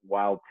this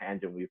wild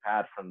tangent we've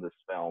had from this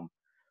film,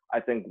 I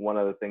think one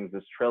of the things,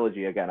 this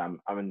trilogy, again,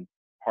 I'm in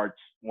parts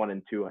 1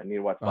 and 2. I need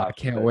to watch the last I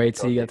can't wait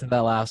till you get to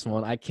that last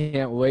one. I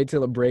can't wait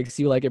till it breaks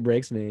you like it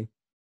breaks me.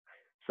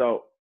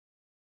 So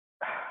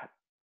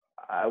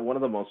one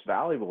of the most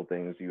valuable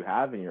things you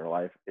have in your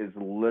life is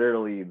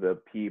literally the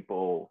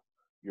people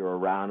you're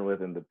around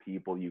with and the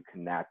people you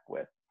connect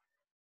with.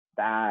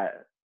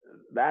 That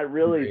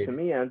really, Agreed. to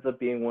me, ends up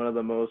being one of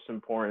the most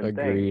important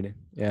Agreed. things.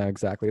 Yeah,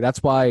 exactly.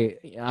 That's why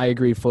I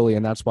agree fully.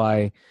 And that's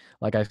why,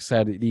 like I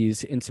said,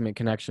 these intimate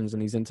connections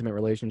and these intimate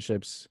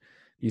relationships,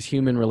 these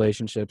human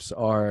relationships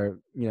are,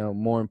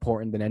 more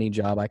important than any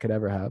job I could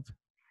ever have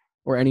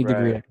or any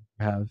degree I Right.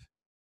 could have,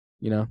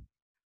 you know?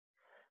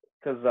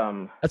 Because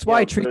That's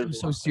why I treat them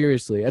so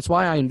seriously. That's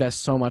why I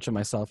invest so much of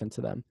myself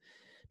into them.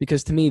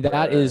 Because to me,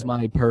 that is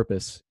my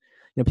purpose.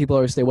 People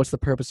always say, what's the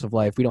purpose of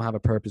life? We don't have a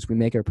purpose. We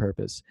make our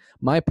purpose.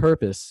 My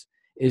purpose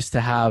is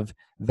to have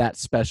that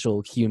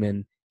special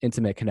human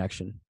intimate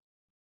connection.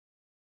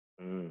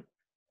 To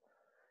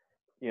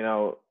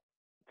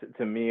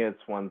me,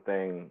 it's one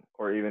thing,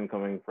 or even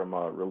coming from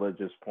a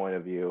religious point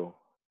of view,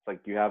 it's like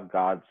you have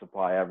God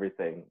supply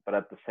everything, but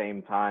at the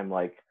same time,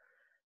 like,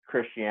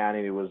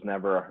 Christianity was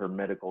never a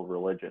hermetical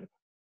religion.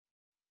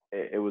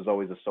 It was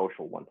always a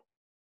social one.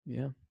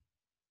 Yeah.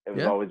 It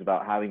was always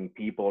about having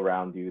people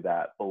around you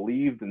that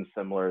believed in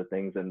similar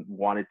things and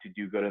wanted to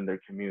do good in their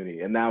community.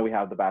 And now we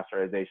have the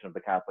bastardization of the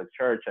Catholic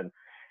Church, and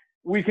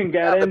we can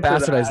get into the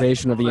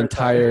bastardization of the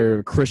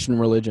entire Christian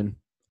religion,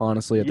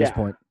 honestly, at this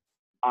point.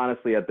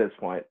 Honestly, at this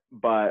point.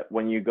 But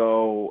when you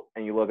go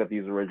and you look at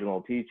these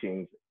original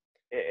teachings,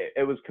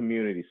 it was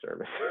community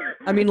service.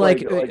 I mean,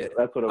 that's what it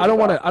was. I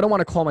don't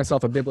want to call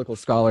myself a biblical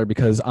scholar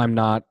because I'm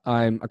not.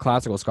 I'm a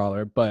classical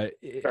scholar. But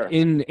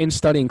in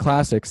studying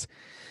classics,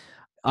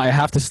 I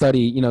have to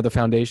study, the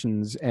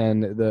foundations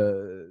and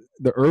the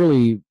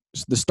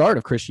start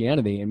of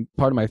Christianity. And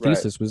part of my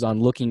thesis was on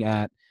looking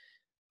at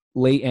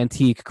late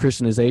antique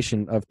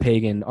Christianization of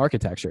pagan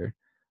architecture.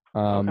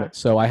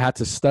 So I had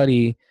to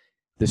study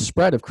the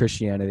spread of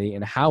Christianity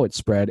and how it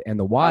spread and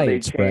the why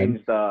it spread. They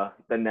changed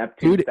the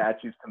Neptune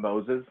statues to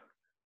Moses.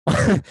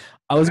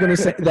 I was going to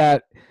say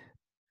that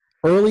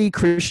early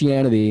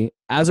Christianity,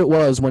 as it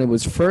was when it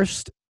was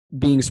first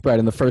being spread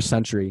in the first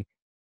century,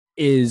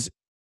 is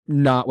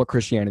not what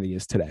Christianity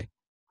is today.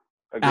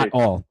 Agreed. At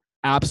all.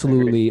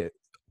 Absolutely. Agreed.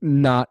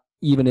 Not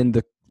even in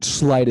the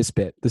slightest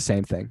bit the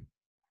same thing.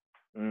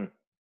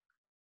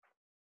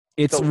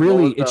 It's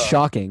it's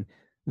shocking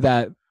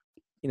that,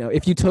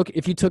 if you took a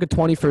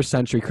 21st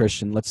century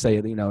Christian, let's say,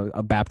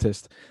 a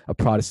Baptist, a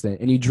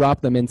Protestant, and you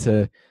drop them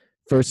into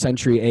first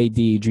century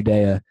AD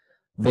Judea,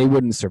 they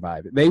wouldn't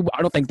survive. I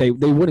don't think they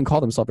wouldn't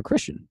call themselves a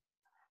Christian.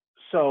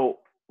 So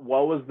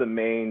what was the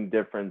main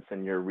difference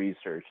in your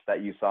research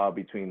that you saw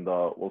between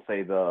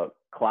the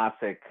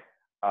classic,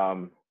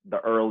 the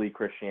early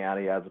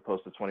Christianity as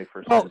opposed to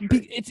 21st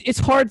century?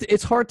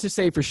 It's hard to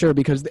say for sure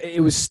because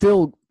it was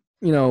still,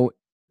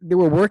 they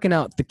were working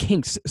out the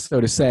kinks, so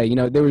to say.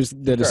 There was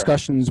the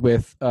discussions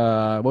with,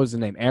 what was the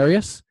name?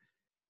 Arius?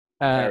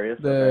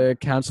 The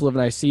Council of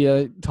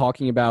Nicaea,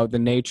 talking about the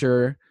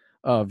nature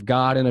of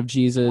God and of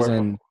Jesus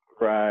and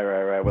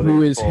right.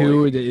 Who is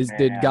who?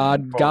 Did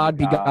God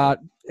be God?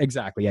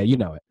 Exactly. Yeah, you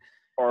know it.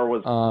 Or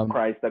was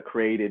Christ that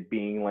created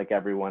being like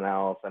everyone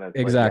else? And it's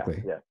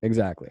exactly.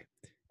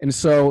 And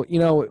so,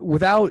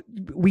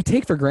 we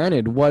take for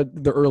granted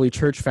what the early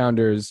church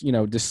founders,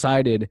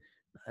 decided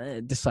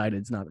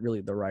is not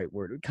really the right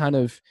word. Kind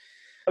of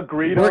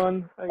agreed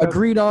on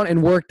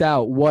and worked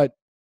out what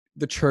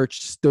the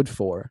church stood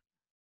for.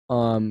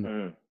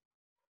 And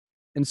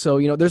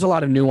so, there's a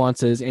lot of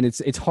nuances, and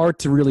it's hard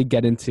to really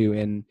get into.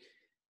 And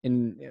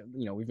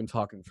we've been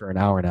talking for an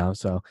hour now,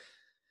 so.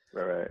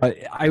 Right. But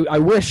I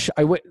wish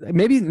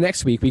maybe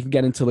next week we can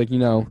get into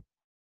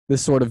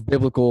this sort of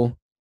biblical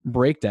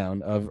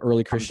breakdown of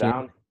early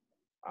Christianity.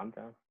 I'm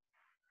down.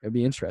 It'd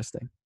be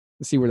interesting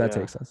to see where that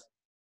takes us.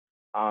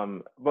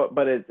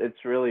 But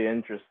it's really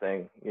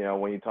interesting,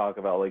 when you talk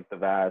about the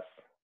vast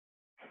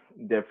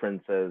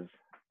differences,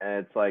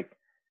 and it's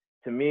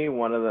to me,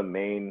 one of the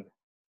main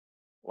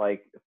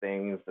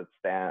things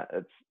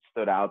that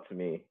stood out to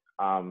me.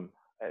 I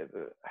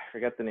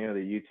forget the name of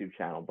the YouTube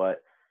channel,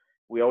 but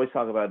we always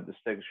talk about the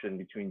distinction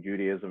between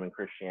Judaism and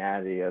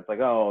Christianity. It's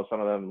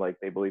some of them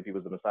they believe he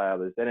was the Messiah,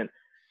 others didn't.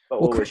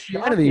 But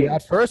Christianity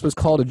at first was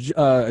called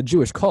a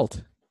Jewish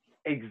cult.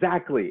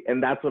 Exactly,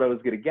 and that's what I was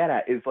going to get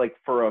at. Is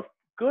for a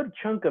good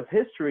chunk of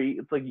history,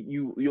 it's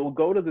you'll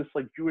go to this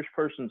Jewish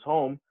person's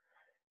home,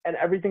 and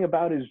everything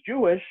about is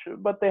Jewish,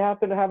 but they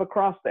happen to have a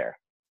cross there.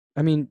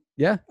 I mean,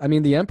 yeah. I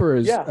mean, the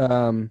emperors. Yeah.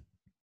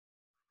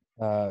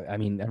 I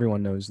mean,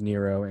 everyone knows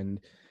Nero and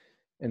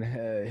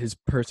his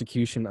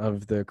persecution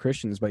of the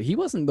Christians, but he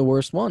wasn't the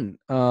worst one.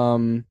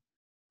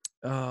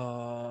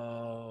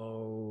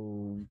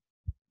 Oh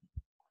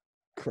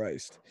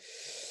Christ,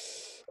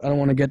 I don't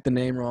want to get the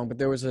name wrong, but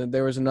there was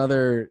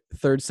another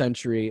 3rd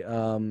century.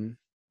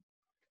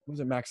 Was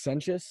it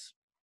Maxentius?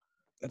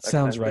 That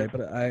sounds right,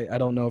 but I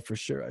don't know for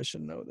sure. I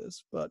should know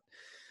this, but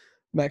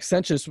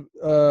Maxentius,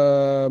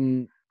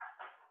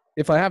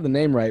 if I have the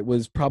name right,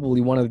 was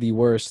probably one of the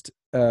worst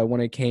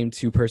when it came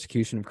to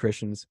persecution of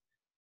Christians.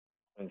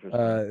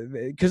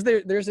 Because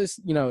there's this,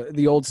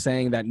 the old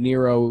saying that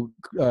Nero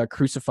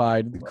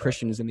crucified the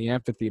Christians in the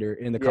amphitheater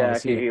in the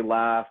Colosseum. Yeah, he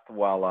laughed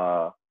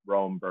while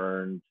Rome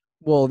burned.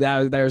 Well,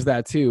 there's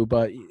that too,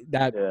 but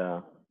that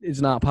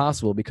is not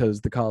possible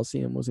because the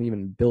Colosseum wasn't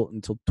even built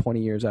until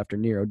 20 years after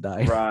Nero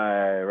died.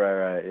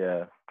 Right,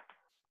 yeah.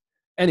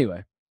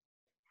 Anyway,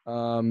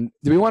 do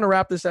we want to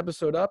wrap this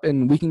episode up,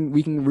 and we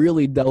can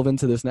really delve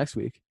into this next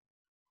week?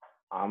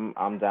 I'm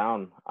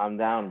down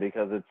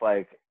because it's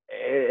like,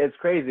 it's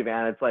crazy,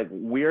 man. It's like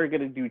we're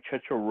gonna do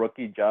such a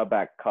rookie job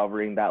at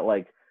covering that,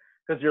 like,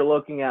 because you're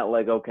looking at,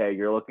 like, okay,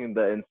 you're looking at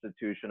the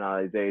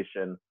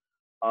institutionalization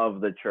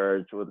of the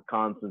church with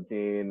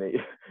Constantine.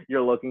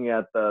 You're looking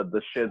at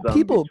the schism.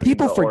 People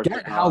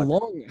forget how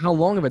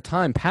long of a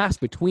time passed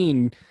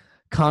between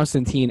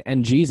Constantine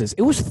and Jesus.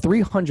 It was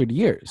 300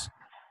 years.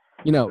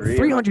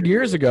 300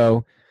 years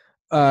ago,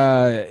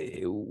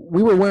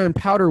 we were wearing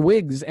powder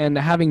wigs and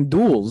having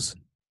duels.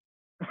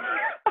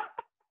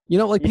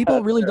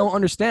 People really don't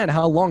understand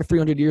how long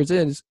 300 years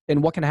is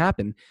and what can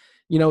happen.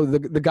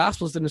 The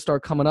Gospels didn't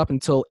start coming up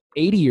until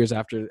 80 years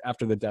after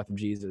the death of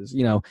Jesus.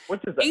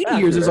 Which is 80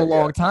 years is a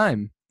long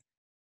time.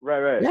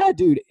 Right. Yeah,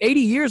 dude.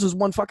 80 years was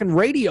one fucking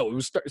radio. It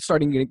was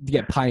starting to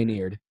get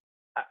pioneered.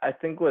 I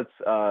think what's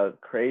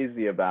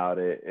crazy about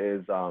it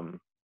is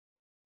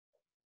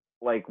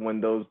like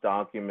when those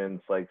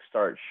documents like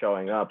start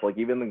showing up, like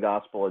even the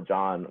Gospel of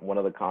John, one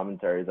of the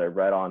commentaries I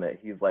read on it,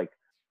 he's like,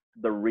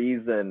 the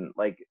reason,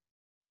 like,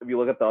 if you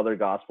look at the other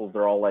Gospels,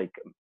 they're all like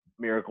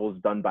miracles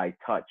done by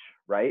touch,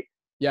 right?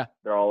 Yeah.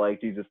 They're all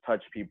like Jesus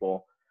touched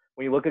people.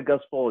 When you look at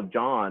Gospel of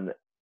John,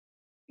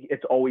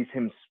 it's always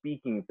him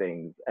speaking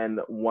things. And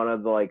one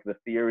of the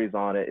theories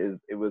on it is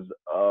it was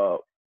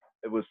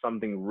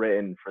something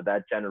written for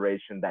that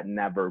generation that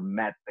never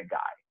met the guy.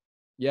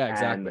 Yeah,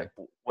 exactly. And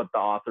what the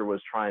author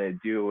was trying to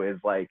do is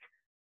like,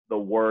 the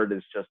word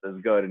is just as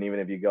good. And even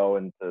if you go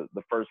into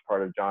the first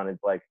part of John,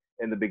 it's like,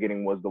 in the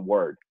beginning was the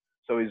word.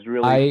 So he's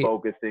really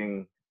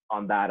focusing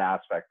on that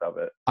aspect of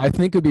it. I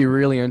think it'd be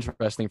really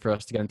interesting for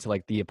us to get into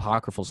like the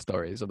apocryphal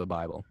stories of the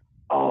Bible.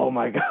 Oh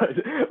my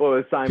God!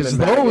 Well, Simon, because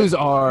those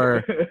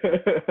are,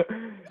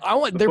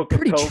 they're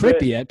pretty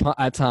trippy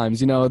at times.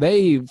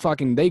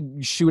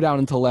 They shoot out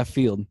into left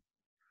field.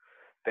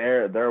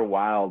 They're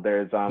wild.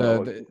 There's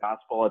the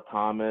Gospel of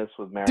Thomas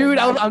with Mary. Dude,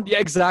 yeah,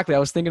 exactly. I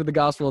was thinking of the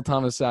Gospel of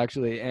Thomas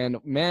actually, and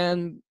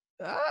man,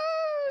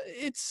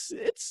 it's.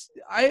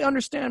 I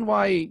understand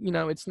why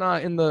it's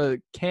not in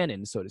the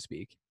canon, so to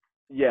speak.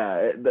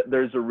 Yeah,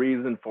 there's a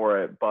reason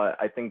for it, but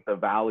I think the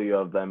value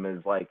of them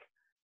is like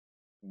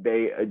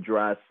they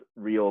address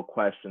real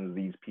questions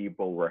these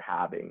people were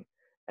having,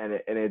 and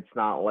it's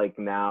not like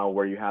now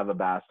where you have a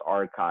vast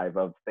archive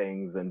of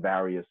things and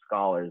various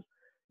scholars.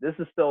 This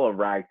is still a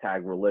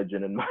ragtag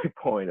religion in my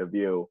point of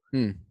view,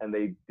 and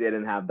they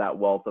didn't have that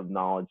wealth of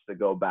knowledge to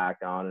go back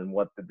on and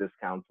what did this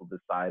council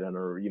decide on,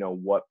 or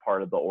what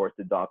part of the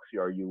orthodoxy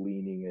are you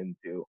leaning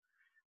into.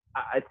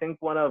 I think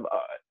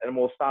and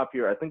we'll stop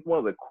here, I think one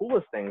of the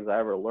coolest things I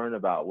ever learned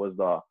about was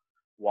the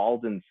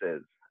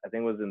Waldenses. I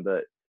think it was in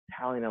the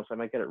Italian, so I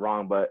might get it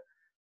wrong, but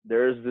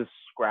there's this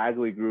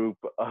scraggly group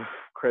of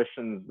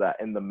Christians that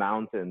in the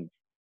mountains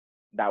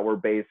that were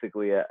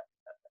basically a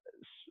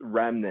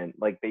remnant,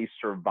 like they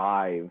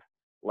survived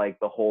like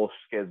the whole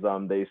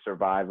schism. They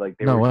survived, like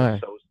they were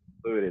just so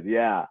secluded,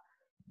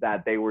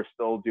 that they were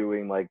still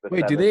doing like the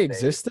Wait, do they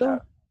exist still?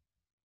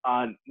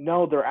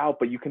 No, they're out,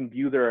 but you can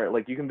view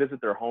you can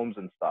visit their homes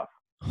and stuff.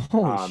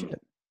 Holy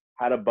shit.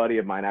 Had a buddy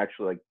of mine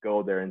actually like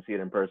go there and see it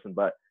in person,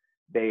 but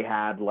they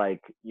had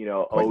like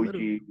OG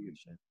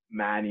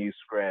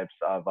manuscripts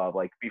of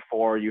like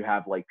before you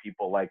have like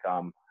people like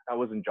that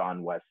wasn't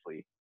John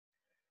Wesley,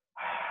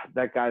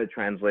 that guy that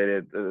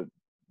translated the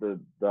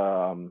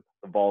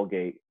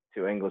Vulgate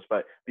to English,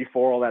 but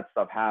before all that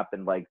stuff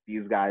happened, like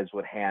these guys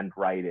would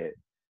handwrite it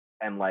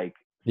and like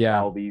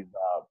sell these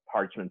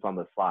parchments on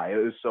the fly. It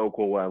was so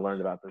cool what I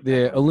learned about this.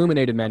 The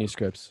illuminated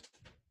manuscripts.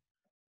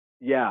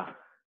 Yeah.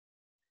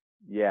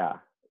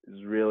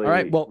 It's really all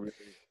right. Well, really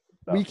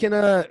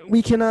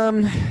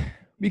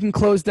we can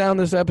close down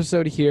this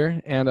episode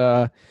here,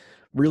 and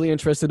really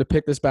interested to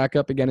pick this back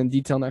up again in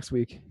detail next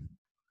week.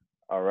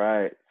 All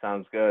right,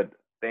 sounds good.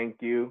 Thank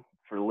you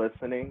for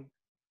listening.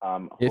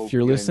 If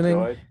you're listening,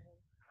 enjoyed.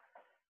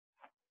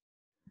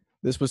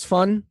 This was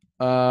fun.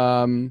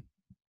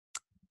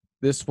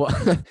 This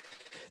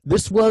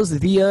This was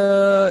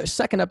the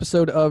second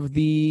episode of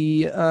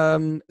the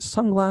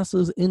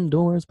Sunglasses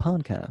Indoors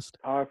podcast.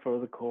 Par for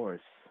the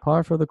course.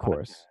 Par for the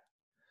course.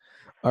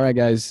 All right,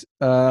 guys.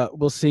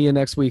 We'll see you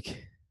next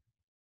week.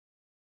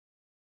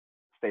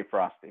 Stay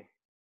frosty.